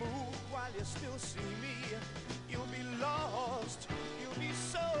 Move while you still see me. You'll be lost. You'll be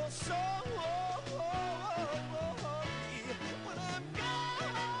so when I'm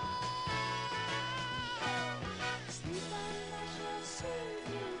gone. Sleep and I shall soothe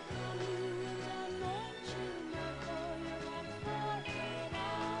you, calm you and anoint you, for your hot forehead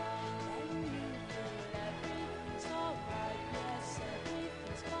out. And you feel everything's alright, yes,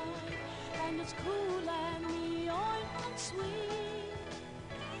 everything's fine. And it's cool and the ointment sweet,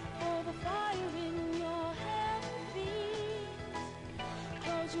 for the fire in your head and feet.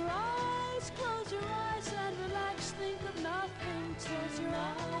 Close your eyes and relax, think of nothing till your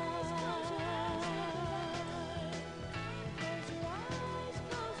eyes. Close your eyes and relax.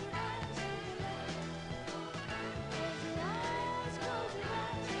 Close your eyes and relax. Close your eyes and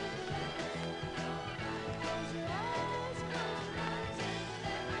relax. Close your eyes and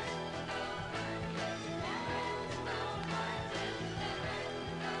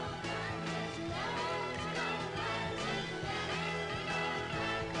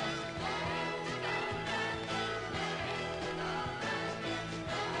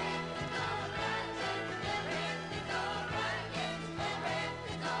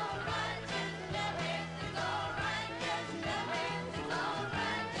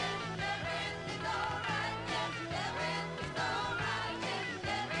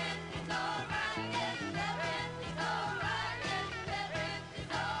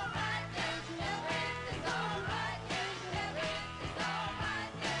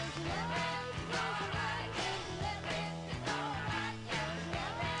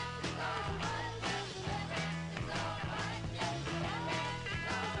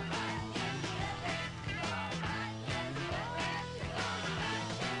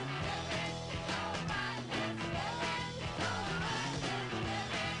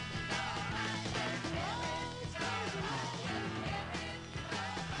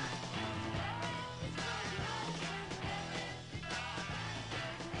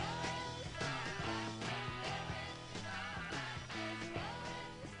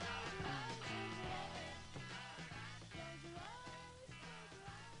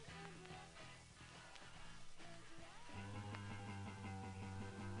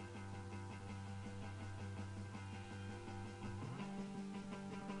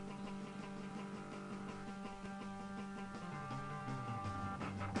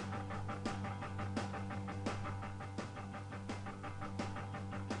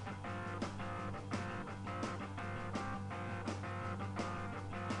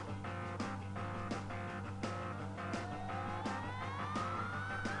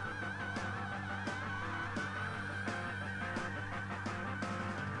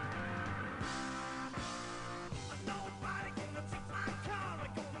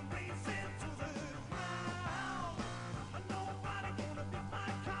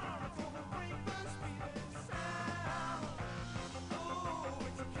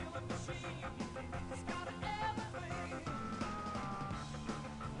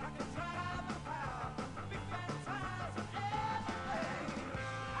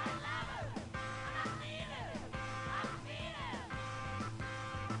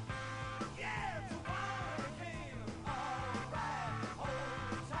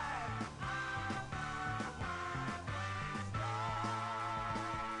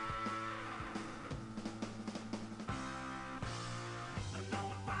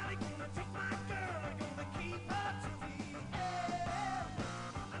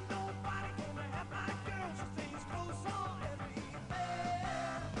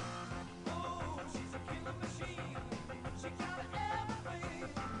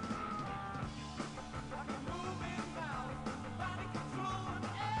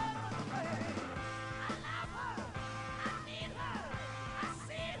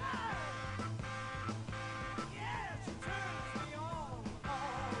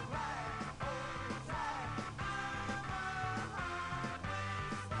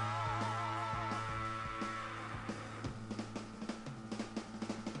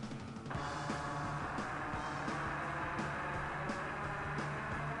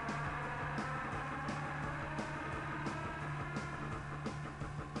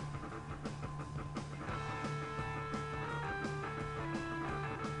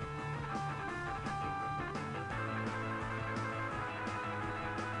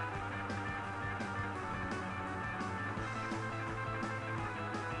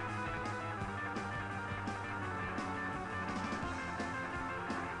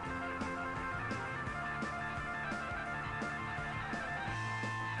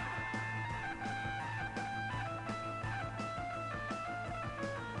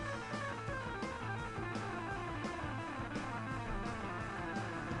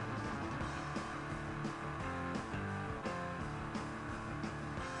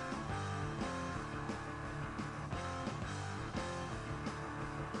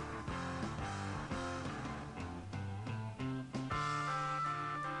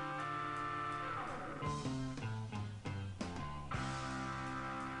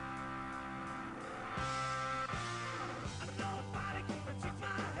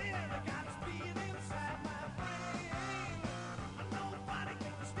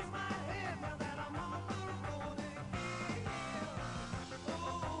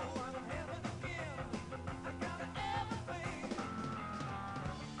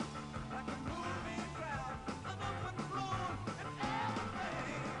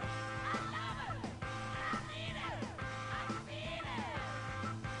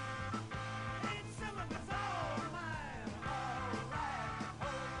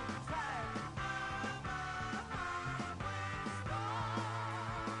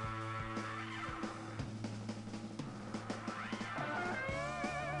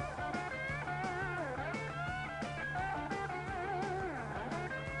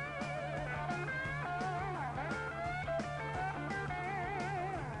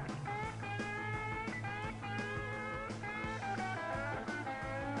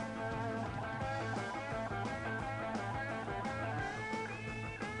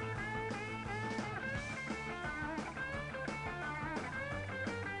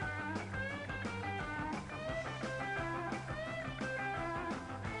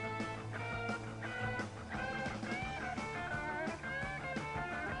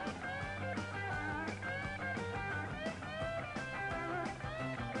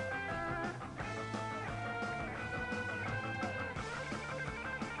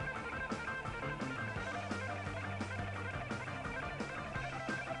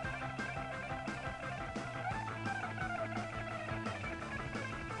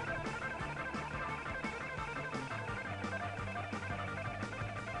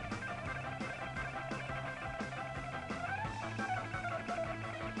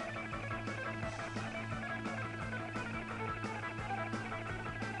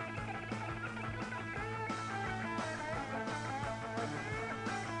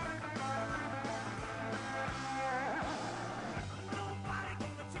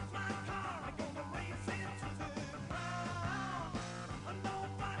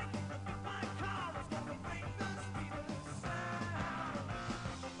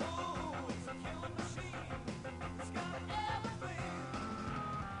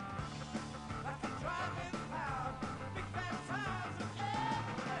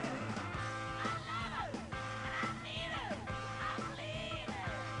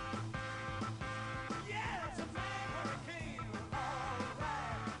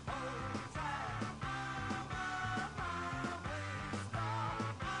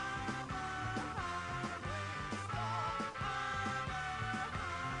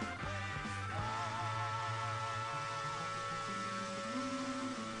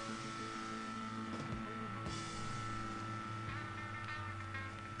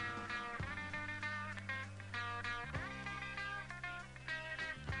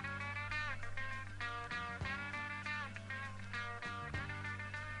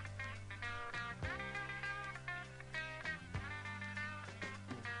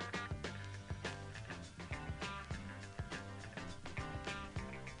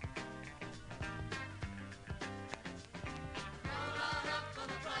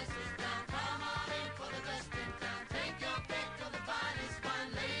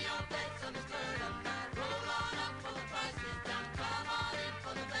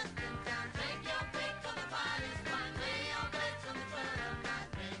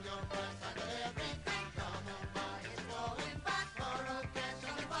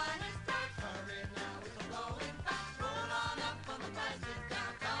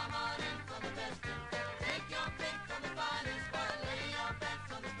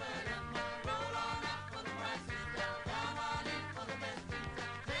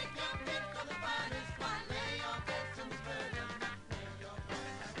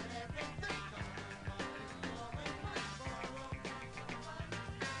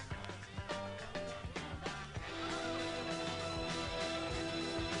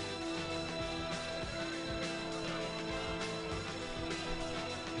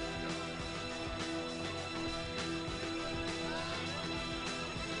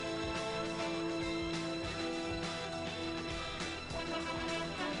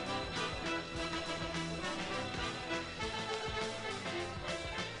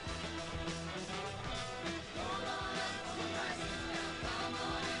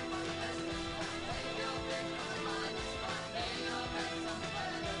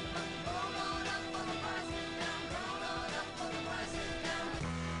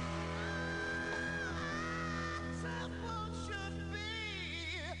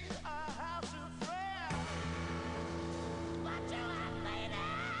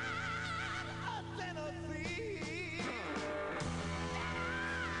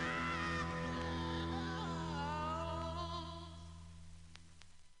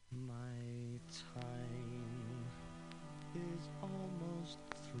time is almost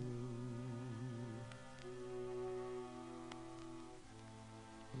through.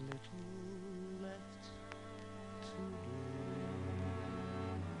 A little left to do.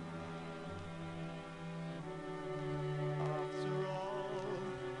 After all,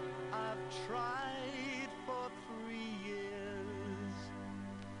 I've tried for 3 years.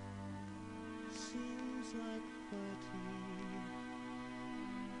 Seems like 30.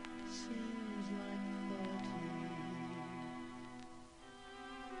 Seems like 30.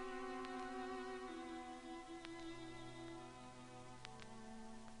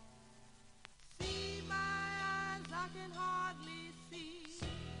 See my eyes, I can hardly see.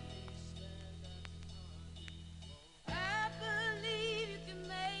 I believe you can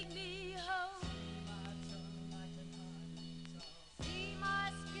make me whole. See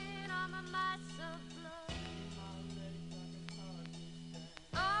my skin, I'm a mass of blood.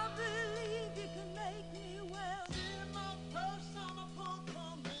 I believe you can make me well. See my purse, I'm a punk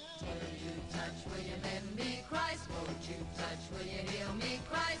man. Will you touch, will you let me cry? Won't you touch, will you heal me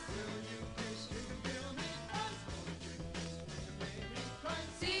cry? Will you kiss, will you feel me cry? Won't you kiss, will you make me cry?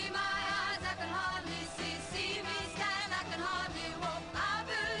 See my eyes, I can hardly see. See me stand, I can hardly walk. I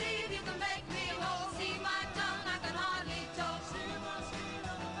believe you can make me whole. See my tongue, I can hardly talk. See my skin,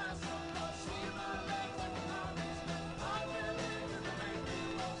 I'm a mess of blood. See my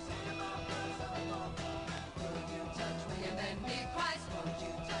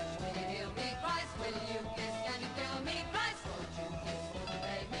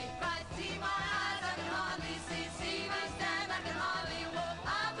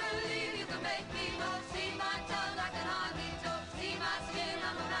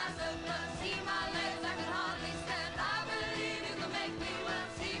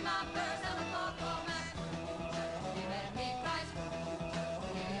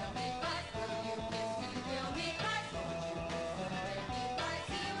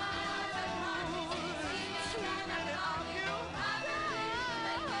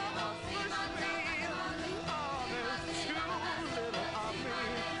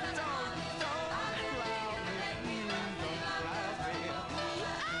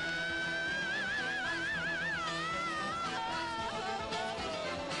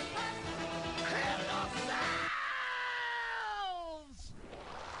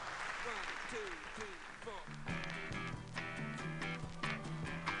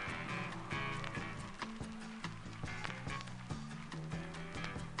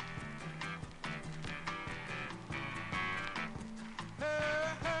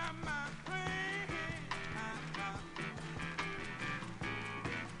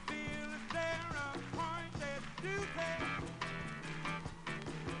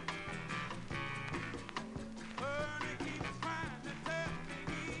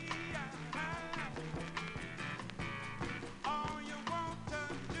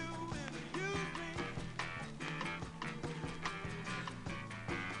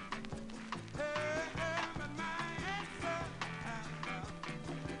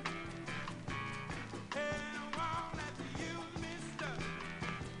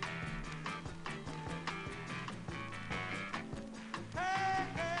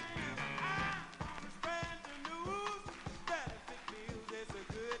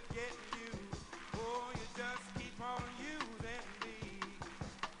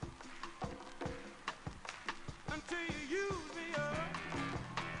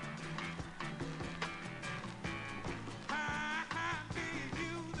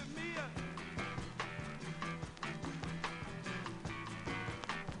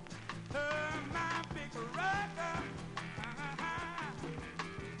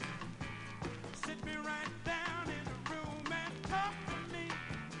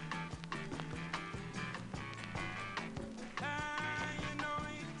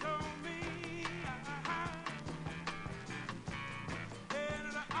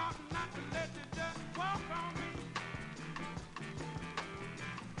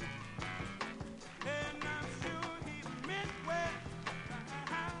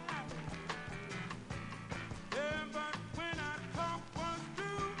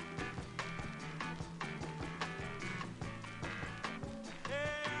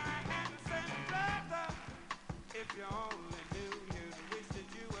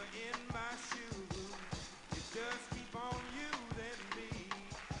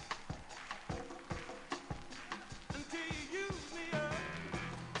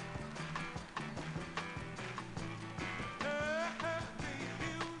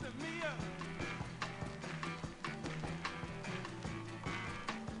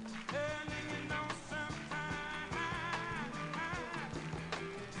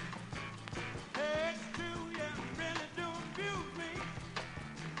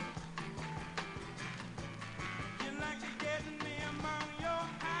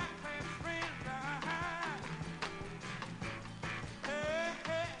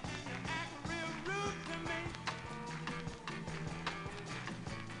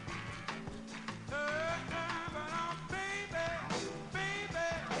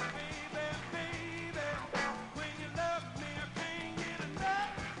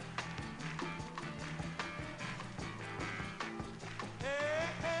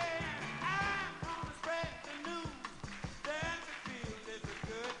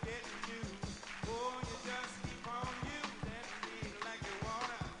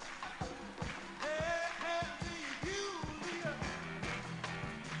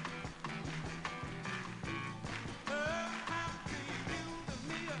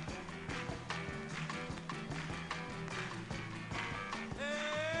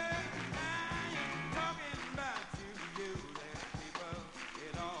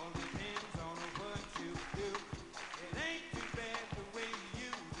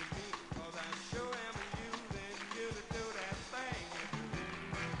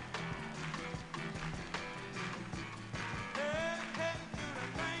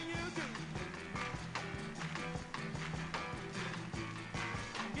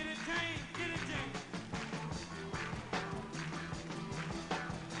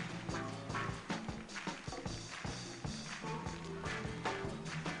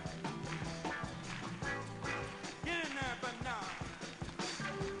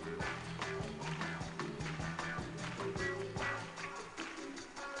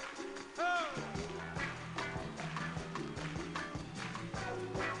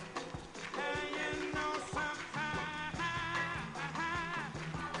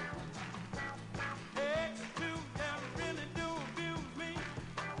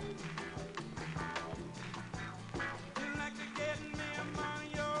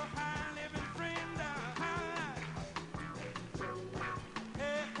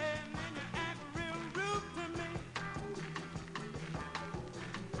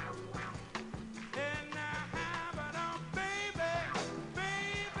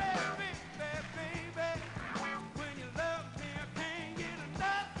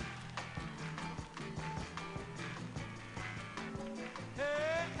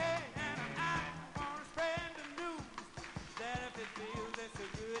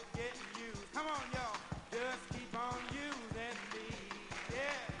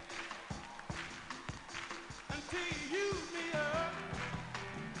you use me up.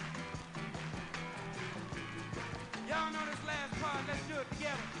 Y'all know this last part, let's do it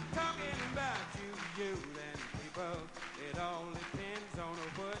together. Talking about you and people. It all depends on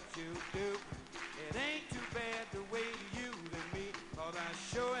what you do. It ain't too bad the way you use me, 'cause I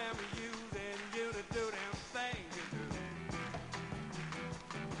sure am using you to do them things you do.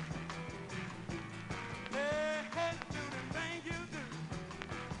 Hey, hey, do them things you do.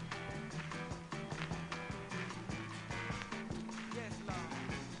 Yes, Lord.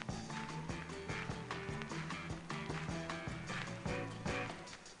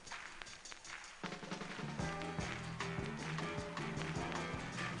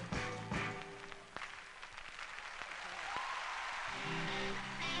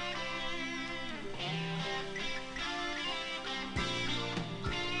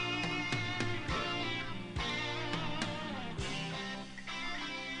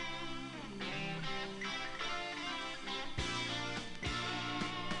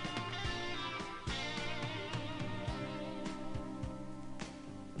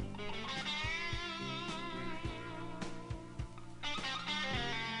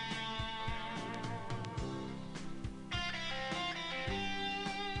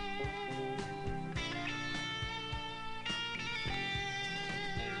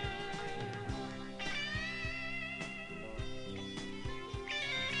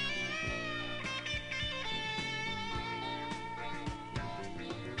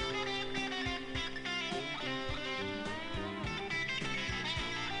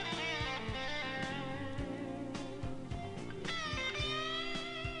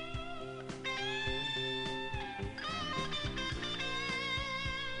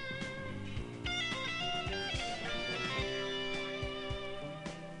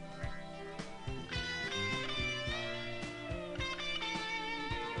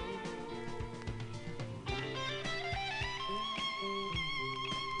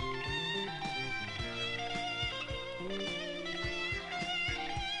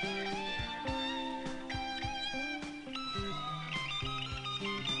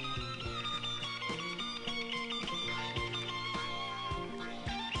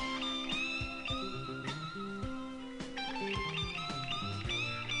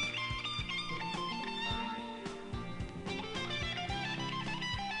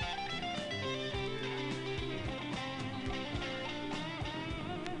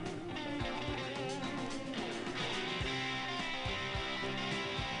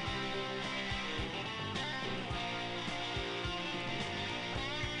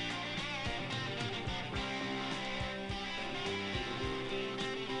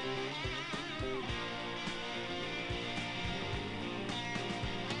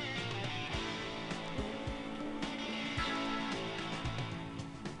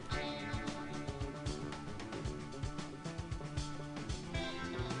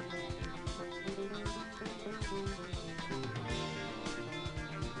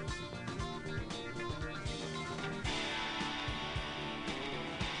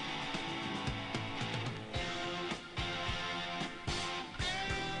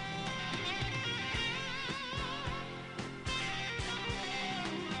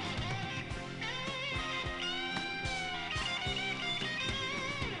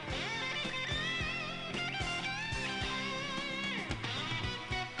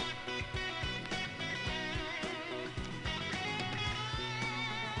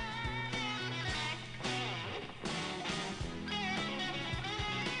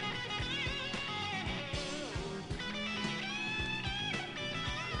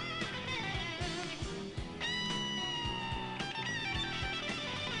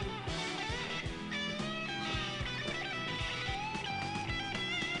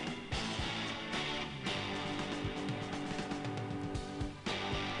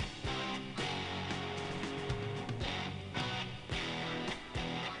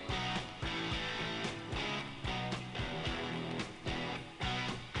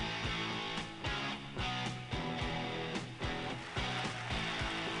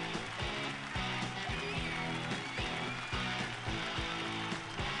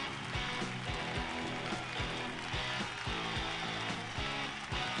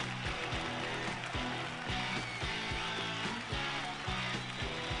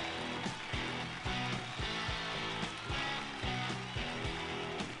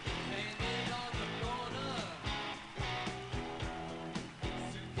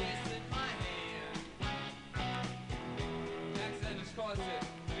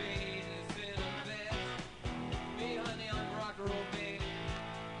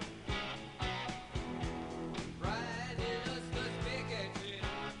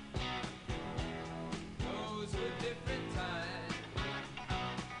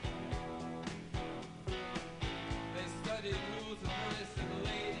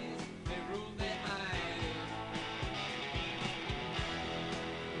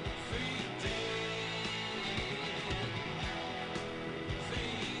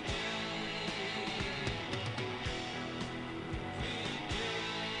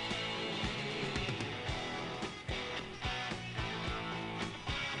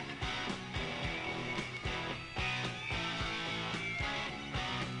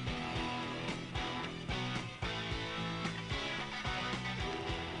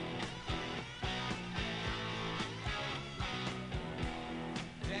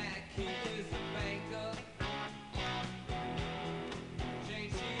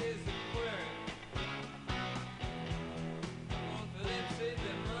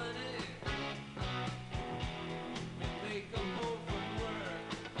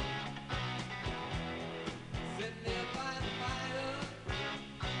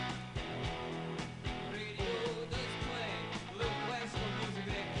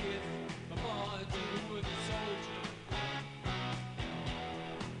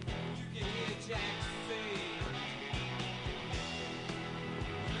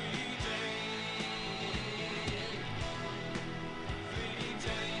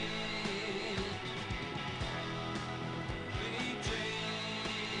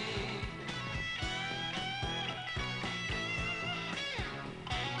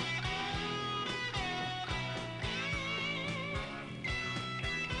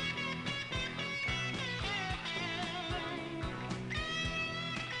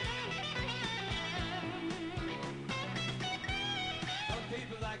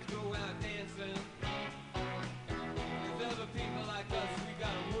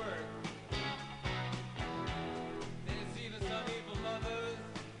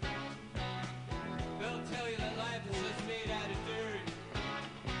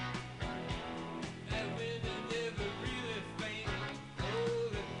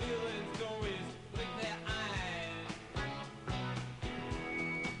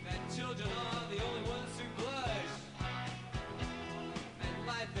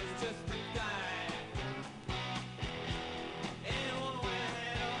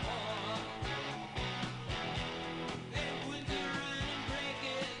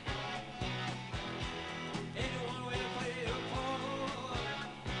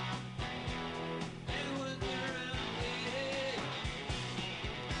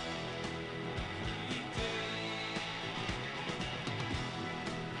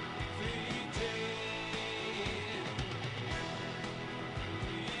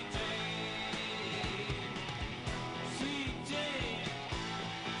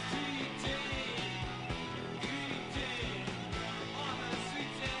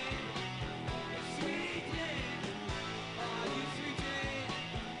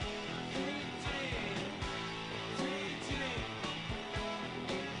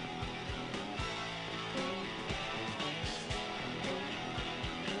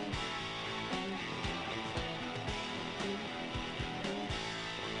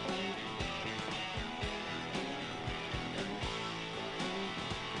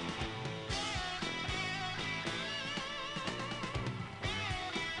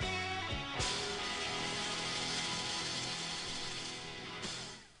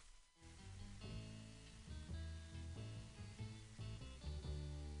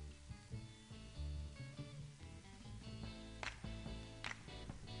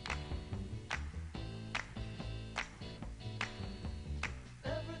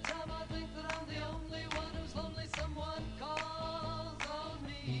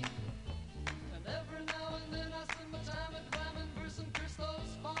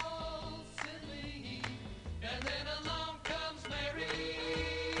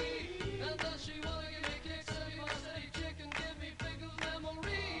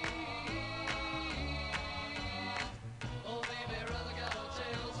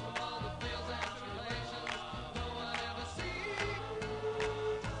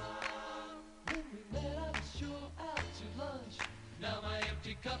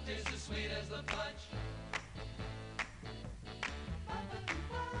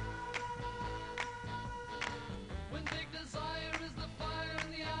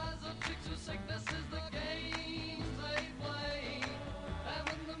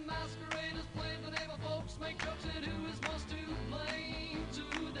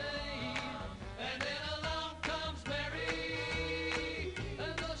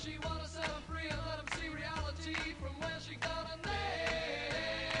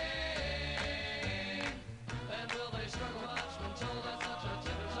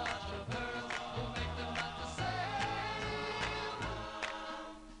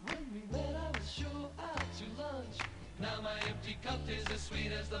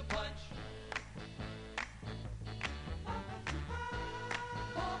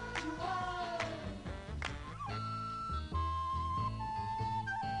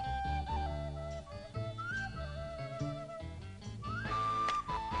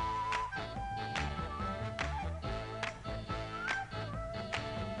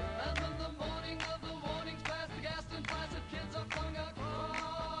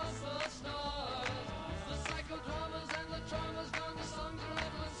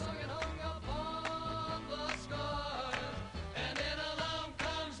 Sung and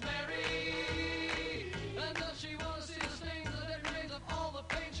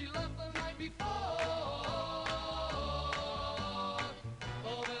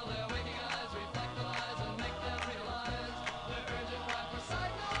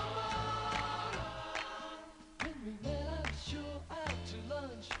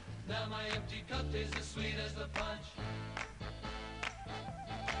coffee cup tastes as sweet as the punch.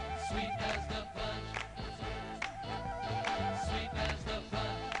 Sweet as the punch. Sweet as the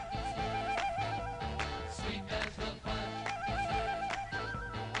punch. Sweet as the punch.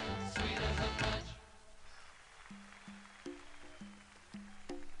 Sweet as the punch.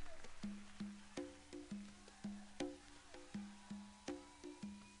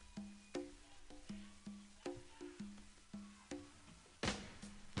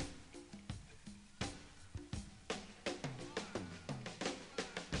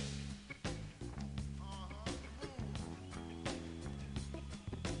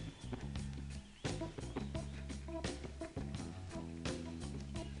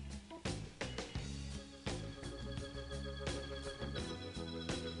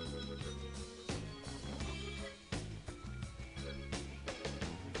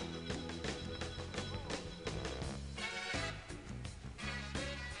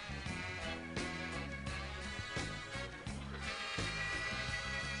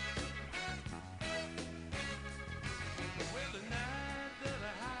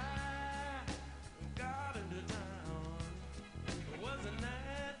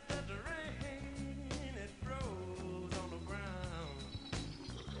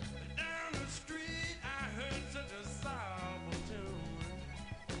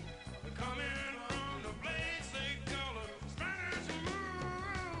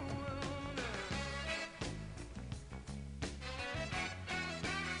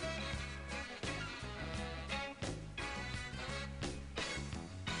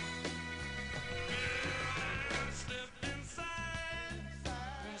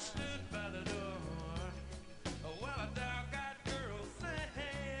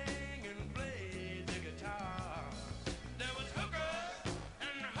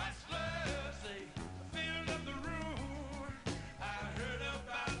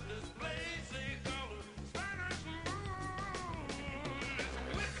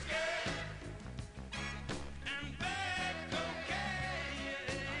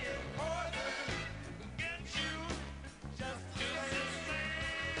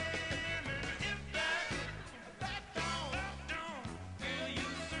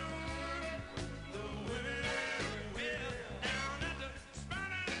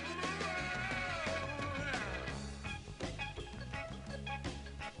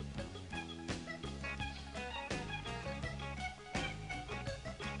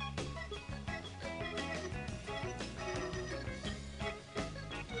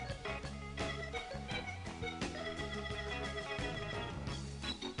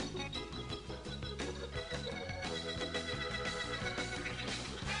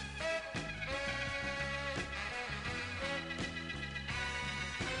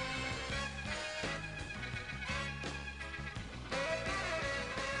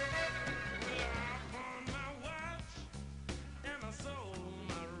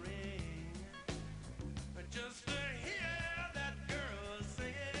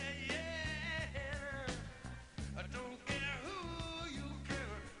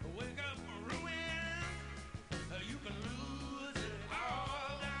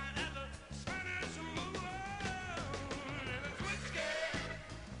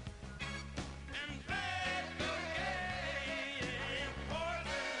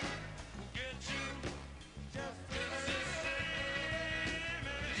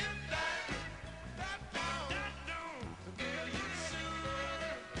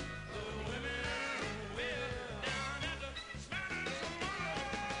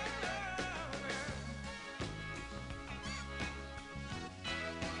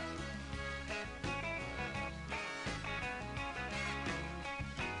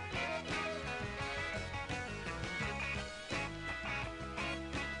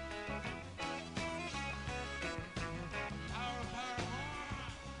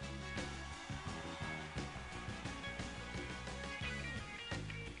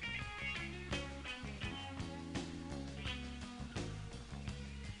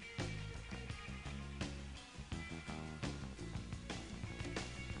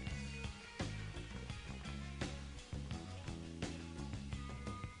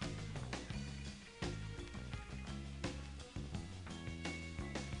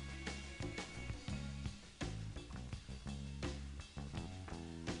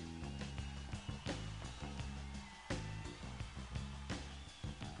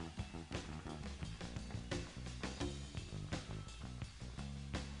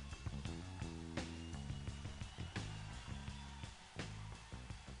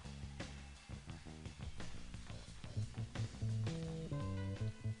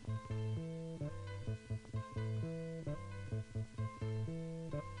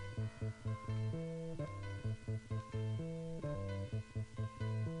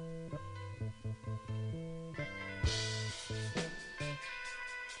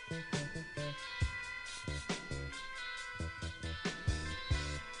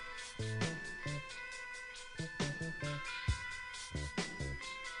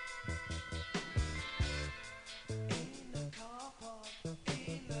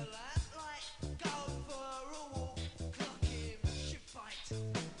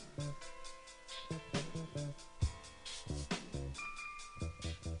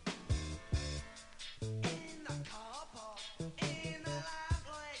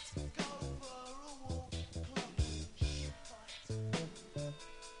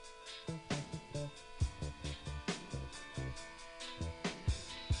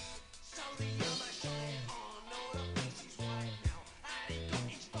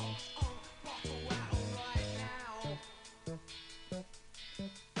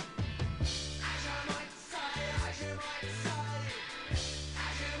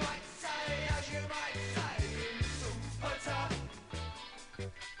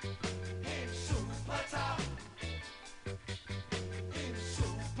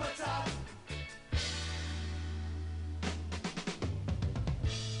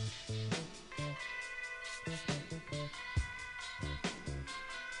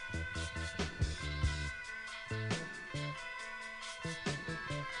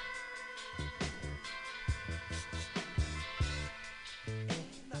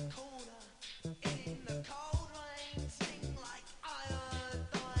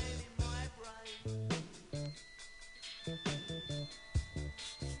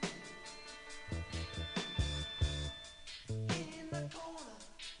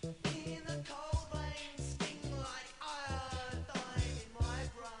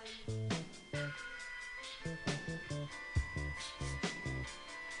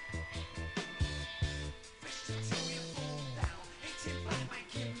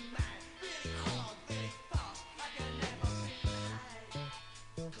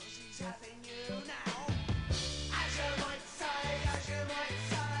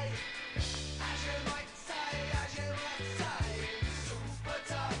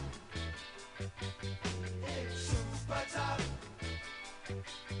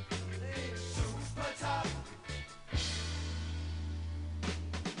 Super tough.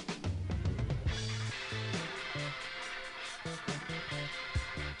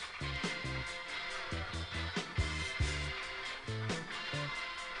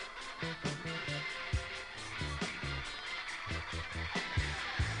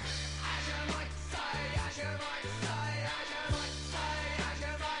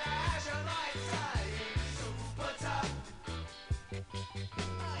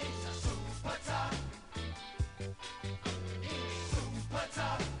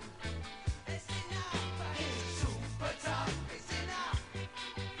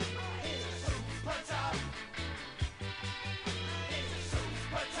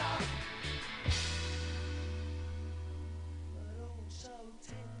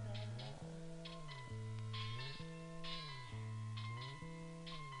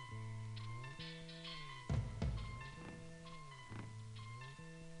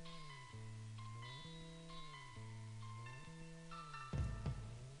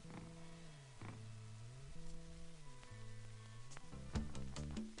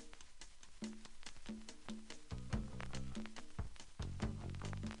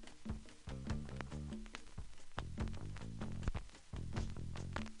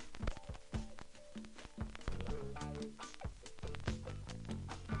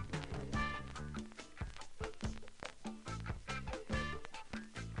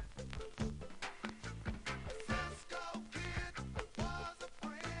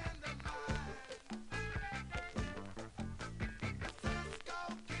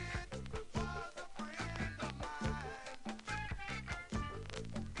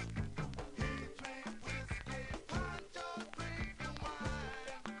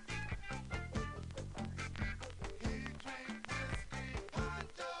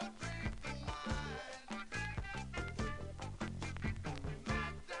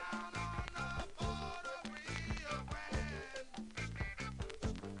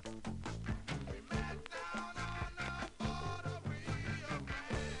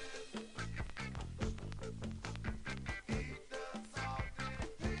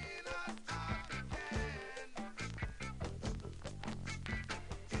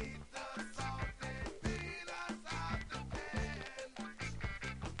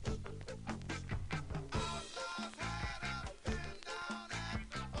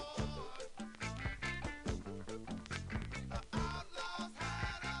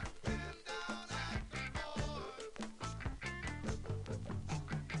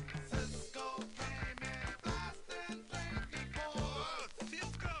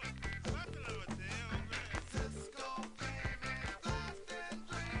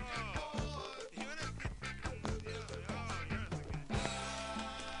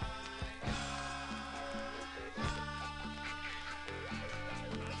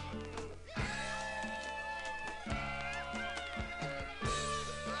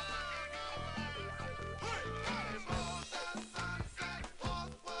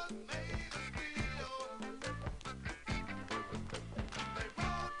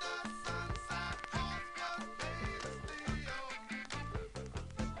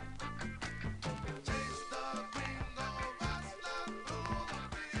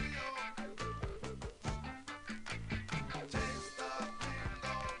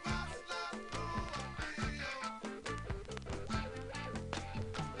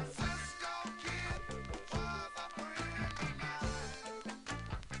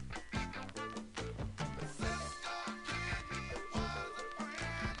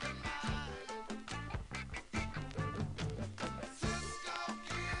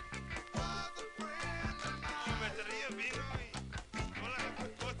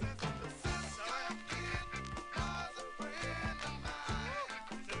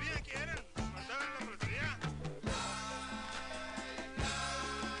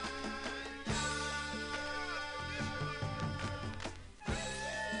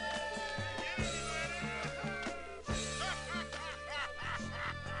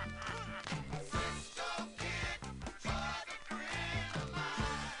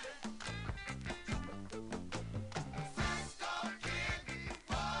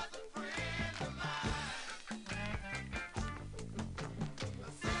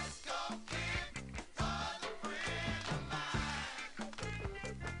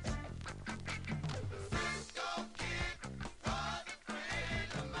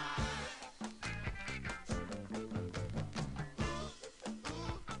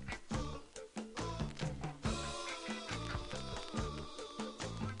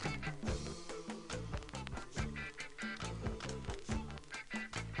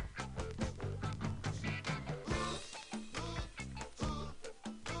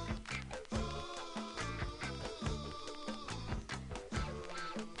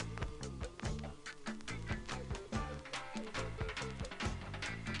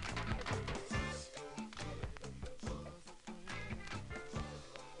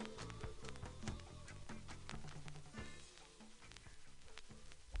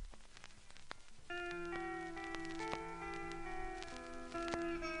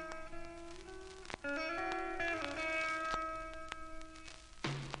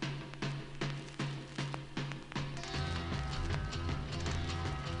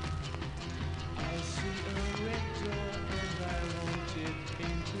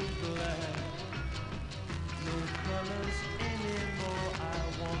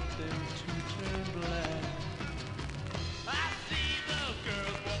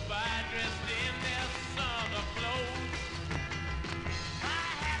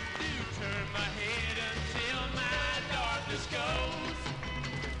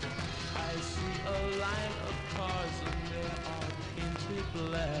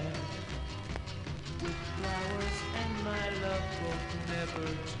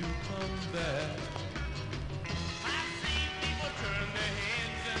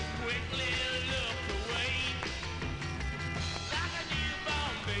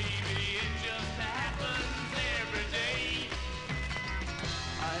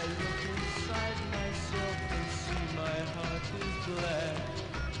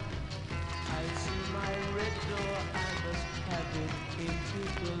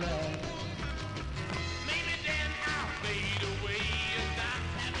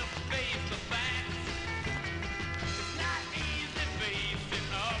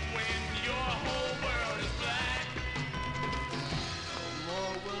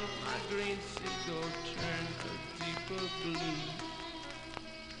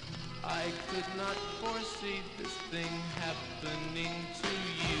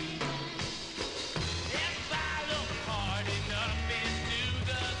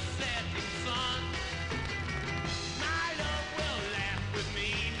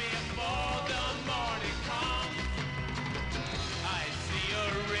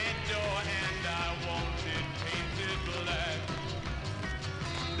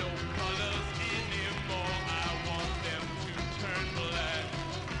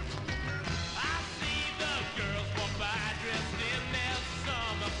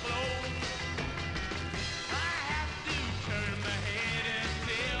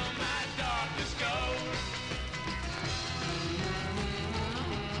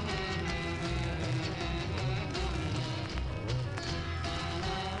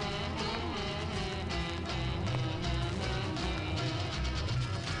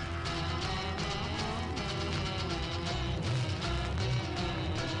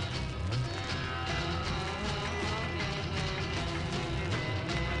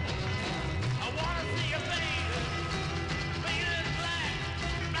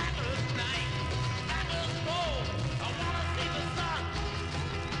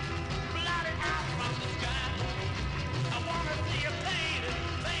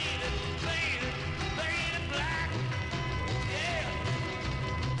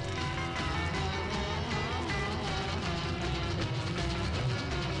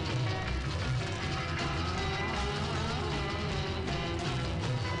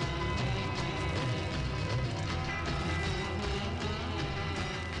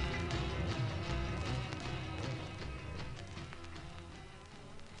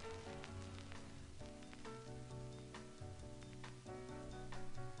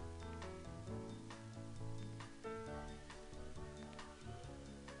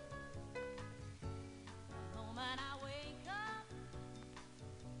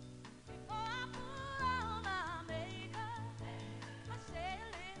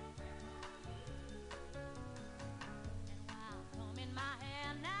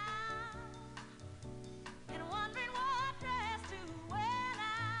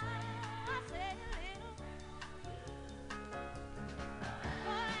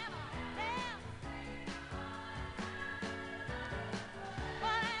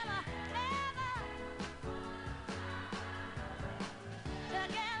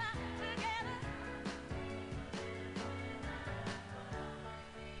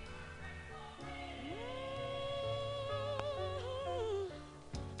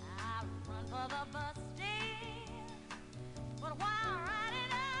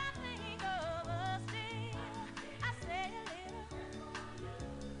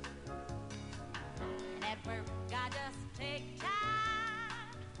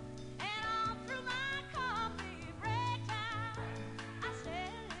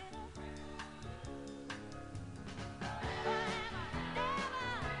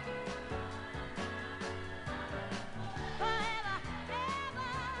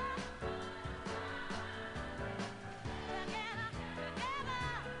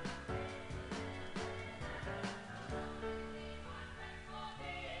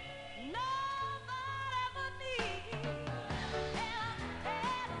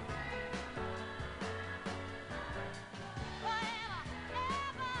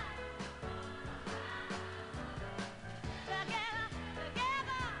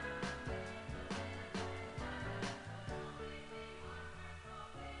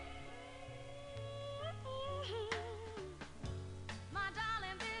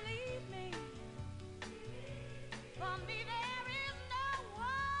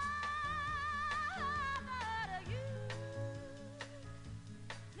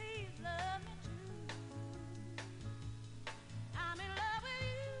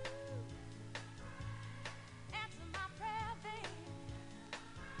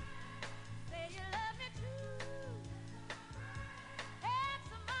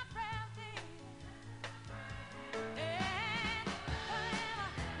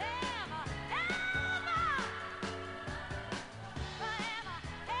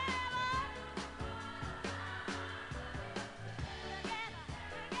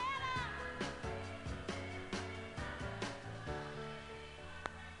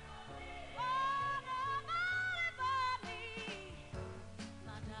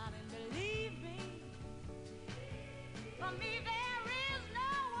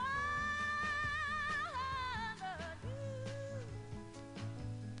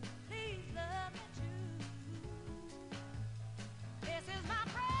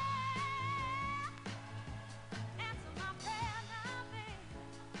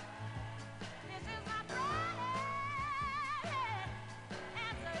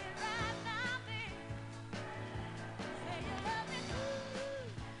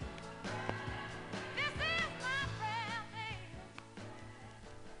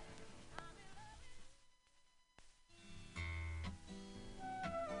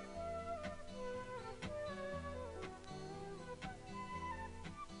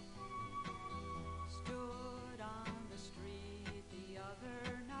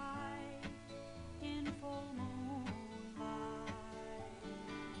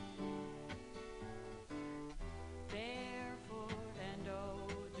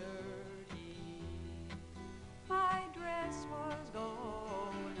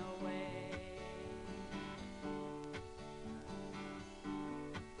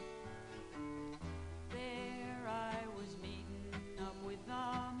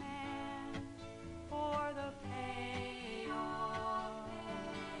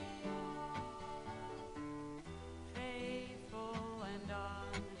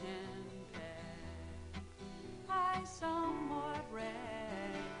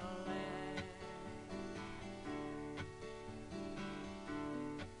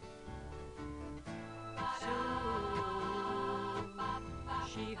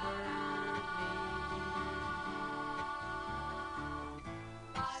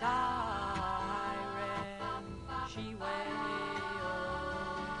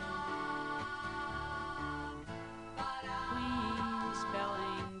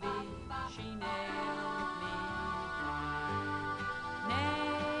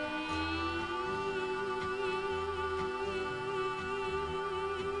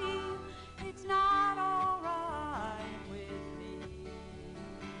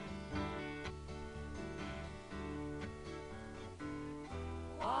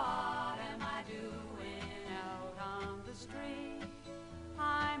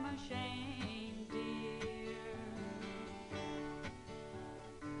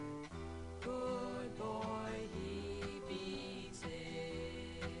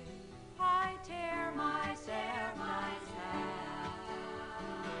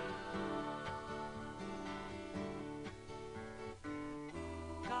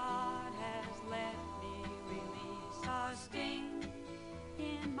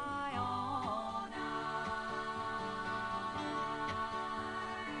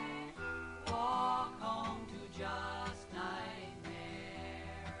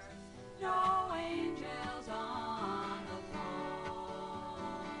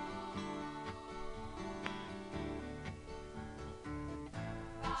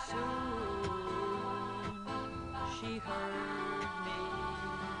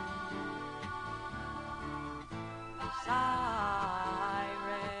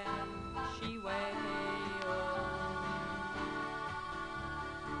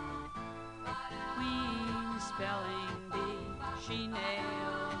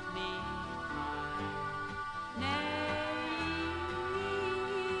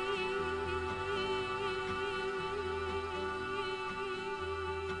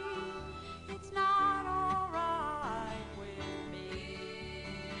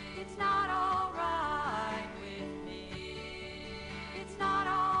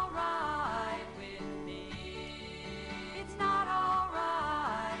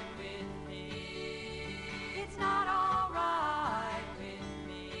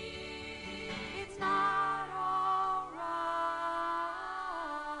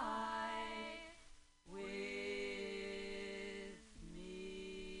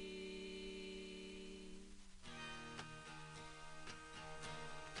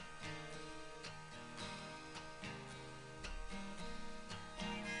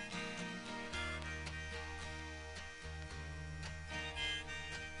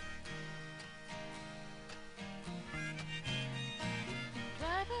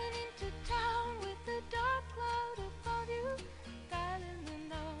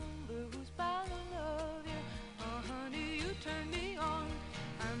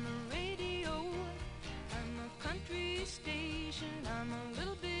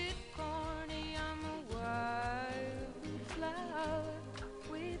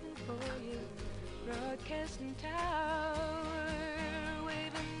 broadcasting tower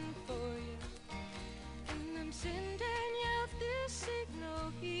waving for you, and I'm sending out this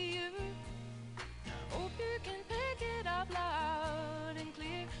signal here. I hope you can pick it up loud and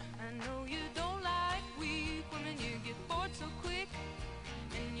clear. I know you don't like weak women, you get bored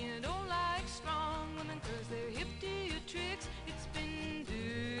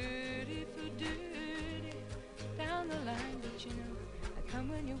time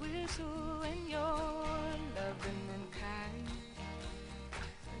when you whistle and you're loving and kind.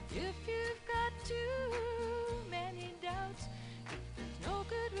 If you've got too many doubts, if there's no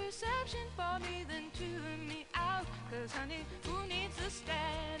good reception for me, then tune me out. 'Cause honey, who needs the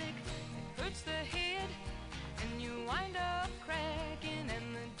static? It hurts the head and you wind up cracking,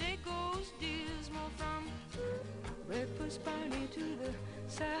 and the day goes dismal from breakfast Barney to the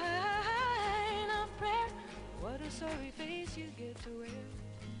sign of prayer. What a sorry face you get to wear.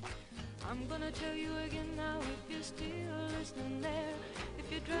 I'm gonna tell you again now, if you're still listening there.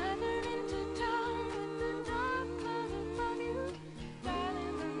 If you're driving into town with the dark cloud above you,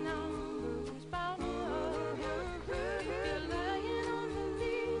 dialing the number who's bound to love you. If you're lying on the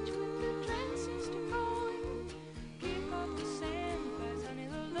beach with the transistor going, keep off the sand flies, honey,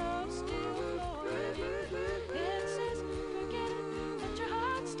 the love's still flowing. It says forget it, but your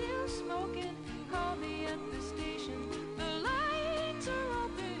heart's still smoking. Call me at the station, the lights are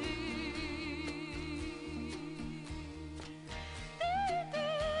open.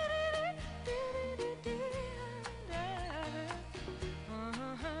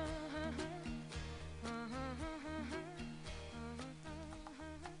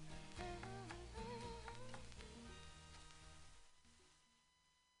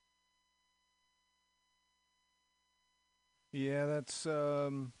 Yeah, that's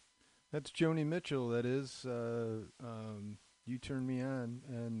Joni Mitchell. That is. You Turn Me On,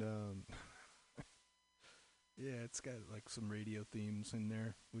 and yeah, it's got like some radio themes in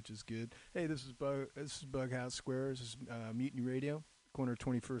there, which is good. Hey, this is Bughouse Square. This is Mutiny Radio, corner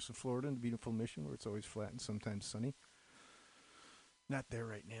 21st in Florida, in the beautiful Mission, where it's always flat and sometimes sunny. Not there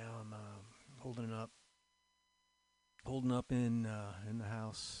right now. I'm holding up in the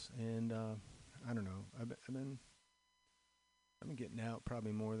house, and I don't know. I've been getting out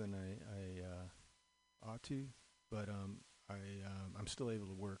probably more than I ought to, but I'm still able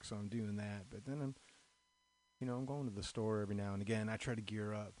to work, so I'm doing that. But then I'm going to the store every now and again. I try to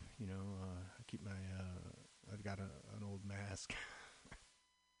gear up. I keep my I've got an old mask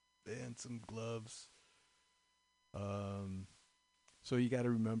and some gloves. So you got to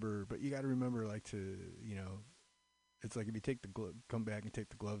remember, like to it's like if you take come back and take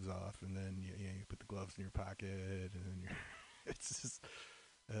the gloves off, and then you put the gloves in your pocket, and then you're it's just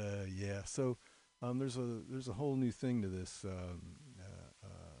yeah. So there's a whole new thing to this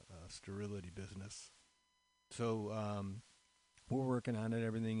sterility business. So we're working on it.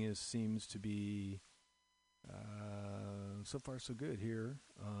 Everything seems to be so far so good here.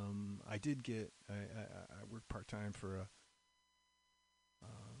 I did get I work part time for a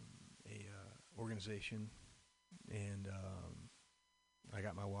organization, and I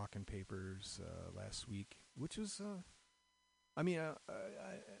got my walk-in papers last week, which was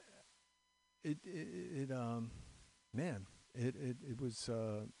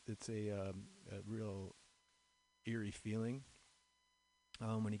it's a real eerie feeling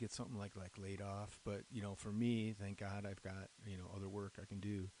when you get something like laid off. But for me, thank God I've got other work I can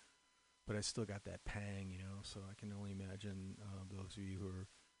do, but I still got that pang, so I can only imagine those of you who are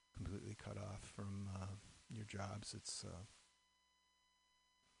completely cut off from your jobs. It's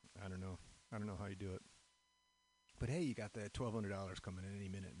I don't know how you do it. But hey, you got that $1,200 coming in any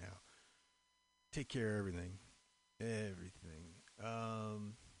minute now. Take care of everything.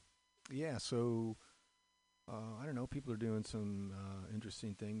 Yeah, so I don't know. People are doing some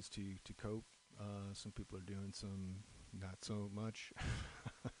interesting things to cope. Some people are doing some not so much.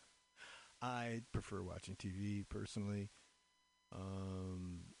 I prefer watching TV personally.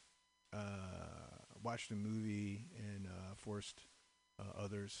 Watched a movie and forced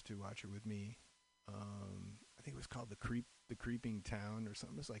others to watch it with me. I think it was called The Creeping Town or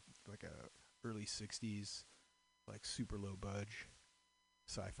something. It was like a early 60s, like super low budge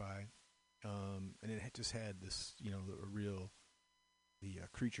sci-fi. And it just had this, the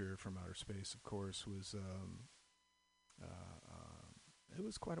creature from outer space, of course, was it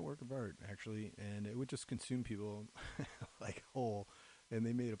was quite a work of art, actually, and it would just consume people like whole. And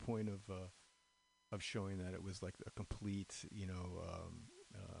they made a point of showing that it was like a complete,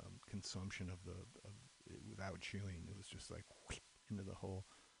 consumption of without chewing. It was just like into the hole.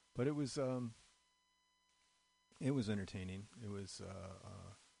 But it was entertaining. It was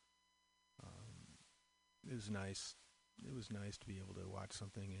nice. It was nice to be able to watch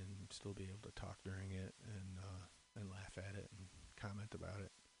something and still be able to talk during it and laugh at it and comment about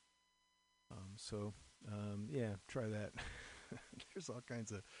it. Yeah, try that. There's all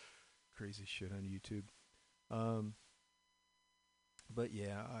kinds of crazy shit on YouTube. But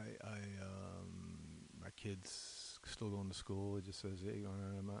yeah, I my kid's still going to school. It just says, "Hey,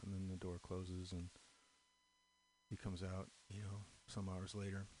 I'm out," and then the door closes and he comes out, some hours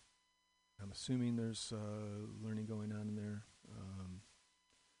later. I'm assuming there's learning going on in there.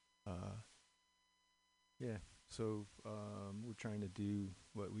 Yeah, so we're trying to do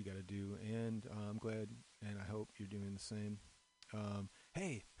what we got to do, and I'm glad, and I hope you're doing the same.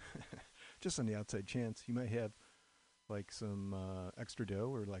 Hey, just on the outside chance, you might have like some extra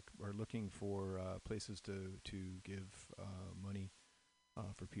dough, or like are looking for places to give money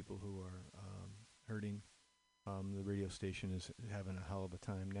for people who are hurting. The radio station is having a hell of a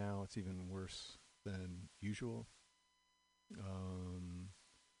time now. It's even worse than usual.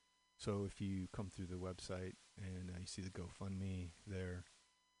 So if you come through the website and you see the GoFundMe there,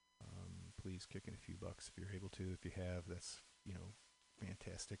 please kick in a few bucks if you're able to. If you have, that's,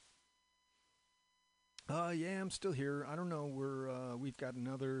 fantastic. Yeah, I'm still here. I don't know. We've got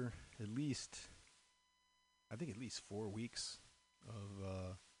another at least 4 weeks of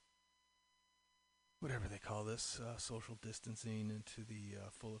whatever they call this, social distancing into the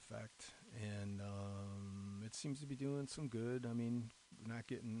full effect, and it seems to be doing some good. I mean, we're not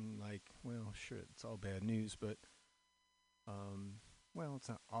getting it's all bad news, but it's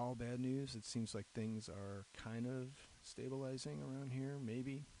not all bad news. It seems like things are kind of stabilizing around here,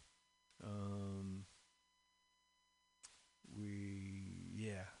 maybe.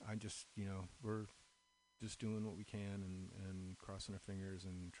 We're just doing what we can and crossing our fingers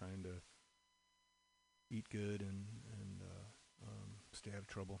and trying to eat good and stay out of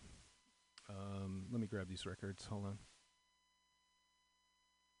trouble. Let me grab these records. Hold on.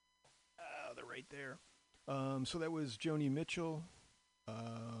 They're right there. So that was Joni Mitchell.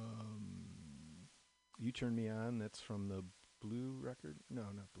 You Turn Me On. That's from the Blue record. No,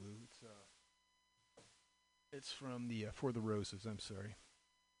 not Blue. It's from the For the Roses. I'm sorry.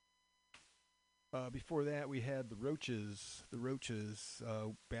 Before that, we had the Roaches. The Roaches,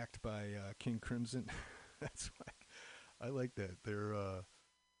 backed by King Crimson. That's why I like that. They're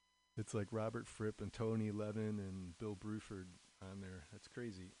it's like Robert Fripp and Tony Levin and Bill Bruford on there. That's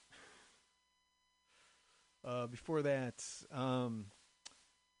crazy. Before that,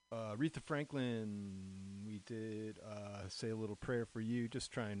 Aretha Franklin. We did Say a Little Prayer for You,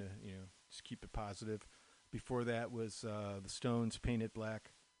 just trying to just keep it positive. Before that was the Stones, Painted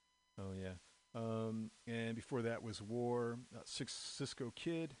Black. Oh yeah. And before that was War, Cisco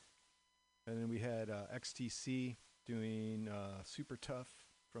Kid. And then we had XTC doing Super Tough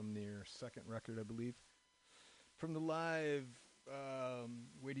from their second record, I believe. From the live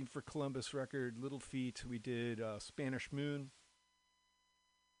Waiting for Columbus record, Little Feat, we did Spanish Moon.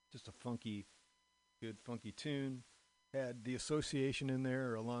 Just a good funky tune. Had The Association in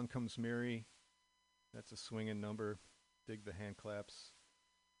there, Along Comes Mary. That's a swinging number. Dig the hand claps.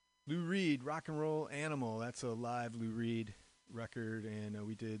 Lou Reed, Rock and Roll Animal. That's a live Lou Reed record, and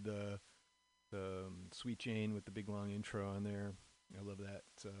we did the Sweet Jane with the big long intro on there. I love that.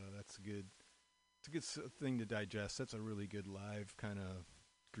 That's a good. It's a good thing to digest. That's a really good live kind of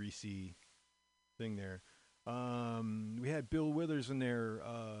greasy thing there. We had Bill Withers in there.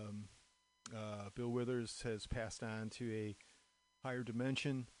 Bill Withers has passed on to a higher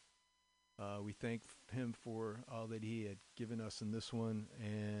dimension. We thank him for all that he had given us in this one,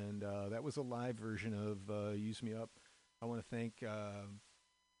 and that was a live version of Use Me Up. I want to thank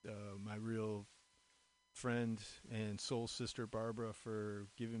my real friend and soul sister Barbara for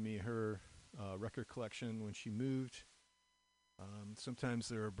giving me her record collection when she moved. Sometimes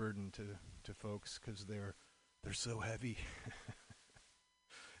they're a burden to folks because they're so heavy.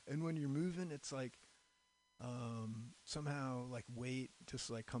 And when you're moving, it's like somehow like weight just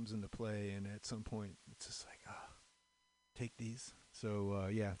like comes into play, and at some point it's just like, take these. So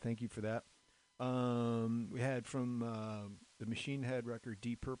yeah, thank you for that. We had from the Machine Head record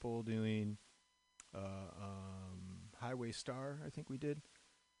Deep Purple doing Highway Star, I think we did.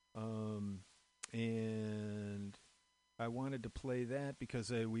 And I wanted to play that because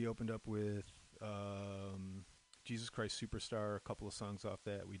we opened up with Jesus Christ Superstar, a couple of songs off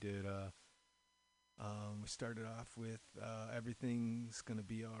that. We did we started off with Everything's Gonna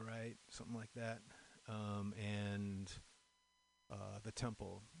Be Alright, something like that. And The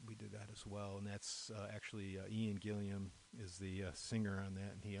Temple, we did that as well. And that's actually Ian Gilliam is the singer on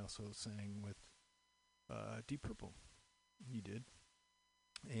that, and he also sang with Deep Purple. He did.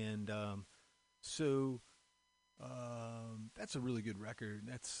 And so that's a really good record.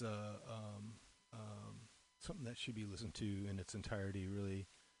 That's something that should be listened to in its entirety, really.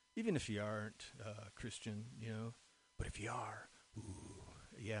 Even if you aren't Christian, but if you are, ooh,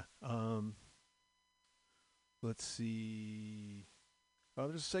 yeah. Let's see.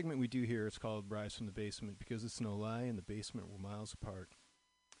 There's a segment we do here. It's called Rise from the Basement, because it's no lie. In the basement, we're miles apart.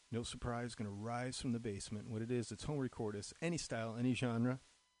 No surprise, going to rise from the basement. What it is, it's home recordist, any style, any genre.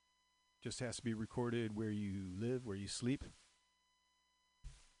 Just has to be recorded where you live, where you sleep.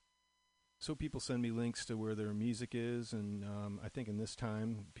 So people send me links to where their music is, and I think in this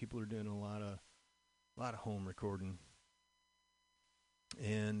time, people are doing a lot of home recording.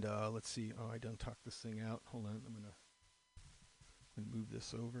 And let's see. Oh, I done talked this thing out. Hold on, I'm gonna move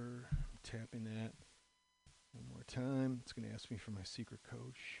this over. I'm tapping that one more time. It's gonna ask me for my secret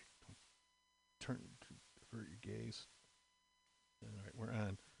code. Shh. Don't divert your gaze. All right, we're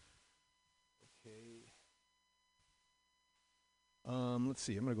on. Okay. Let's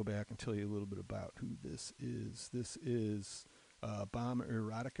see. I'm going to go back and tell you a little bit about who this is. This is Bomb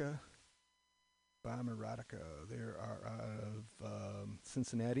Erotica. Bomb Erotica. They are out of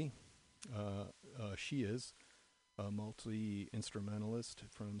Cincinnati. She is a multi-instrumentalist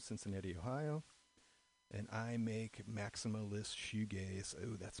from Cincinnati, Ohio. And I make maximalist shoegaze.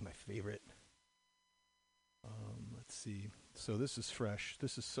 Oh, that's my favorite. Let's see. So this is fresh.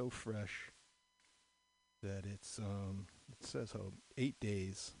 This is so fresh that it's it says 8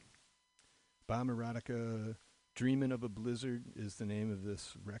 days. Bomb Erotica, Dreamin' of a Blizzard is the name of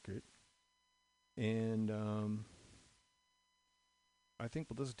this record. And I think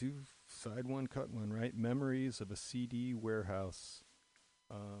we'll just do side one, cut one, right? Memories of a CD Warehouse.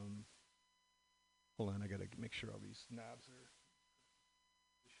 Hold on, I gotta make sure all these knobs are.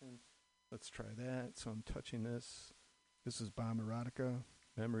 Let's try that. So I'm touching this. This is Bomb Erotica.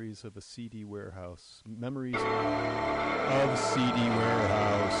 Memories of a CD Warehouse. Memories of CD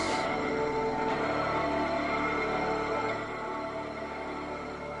Warehouse.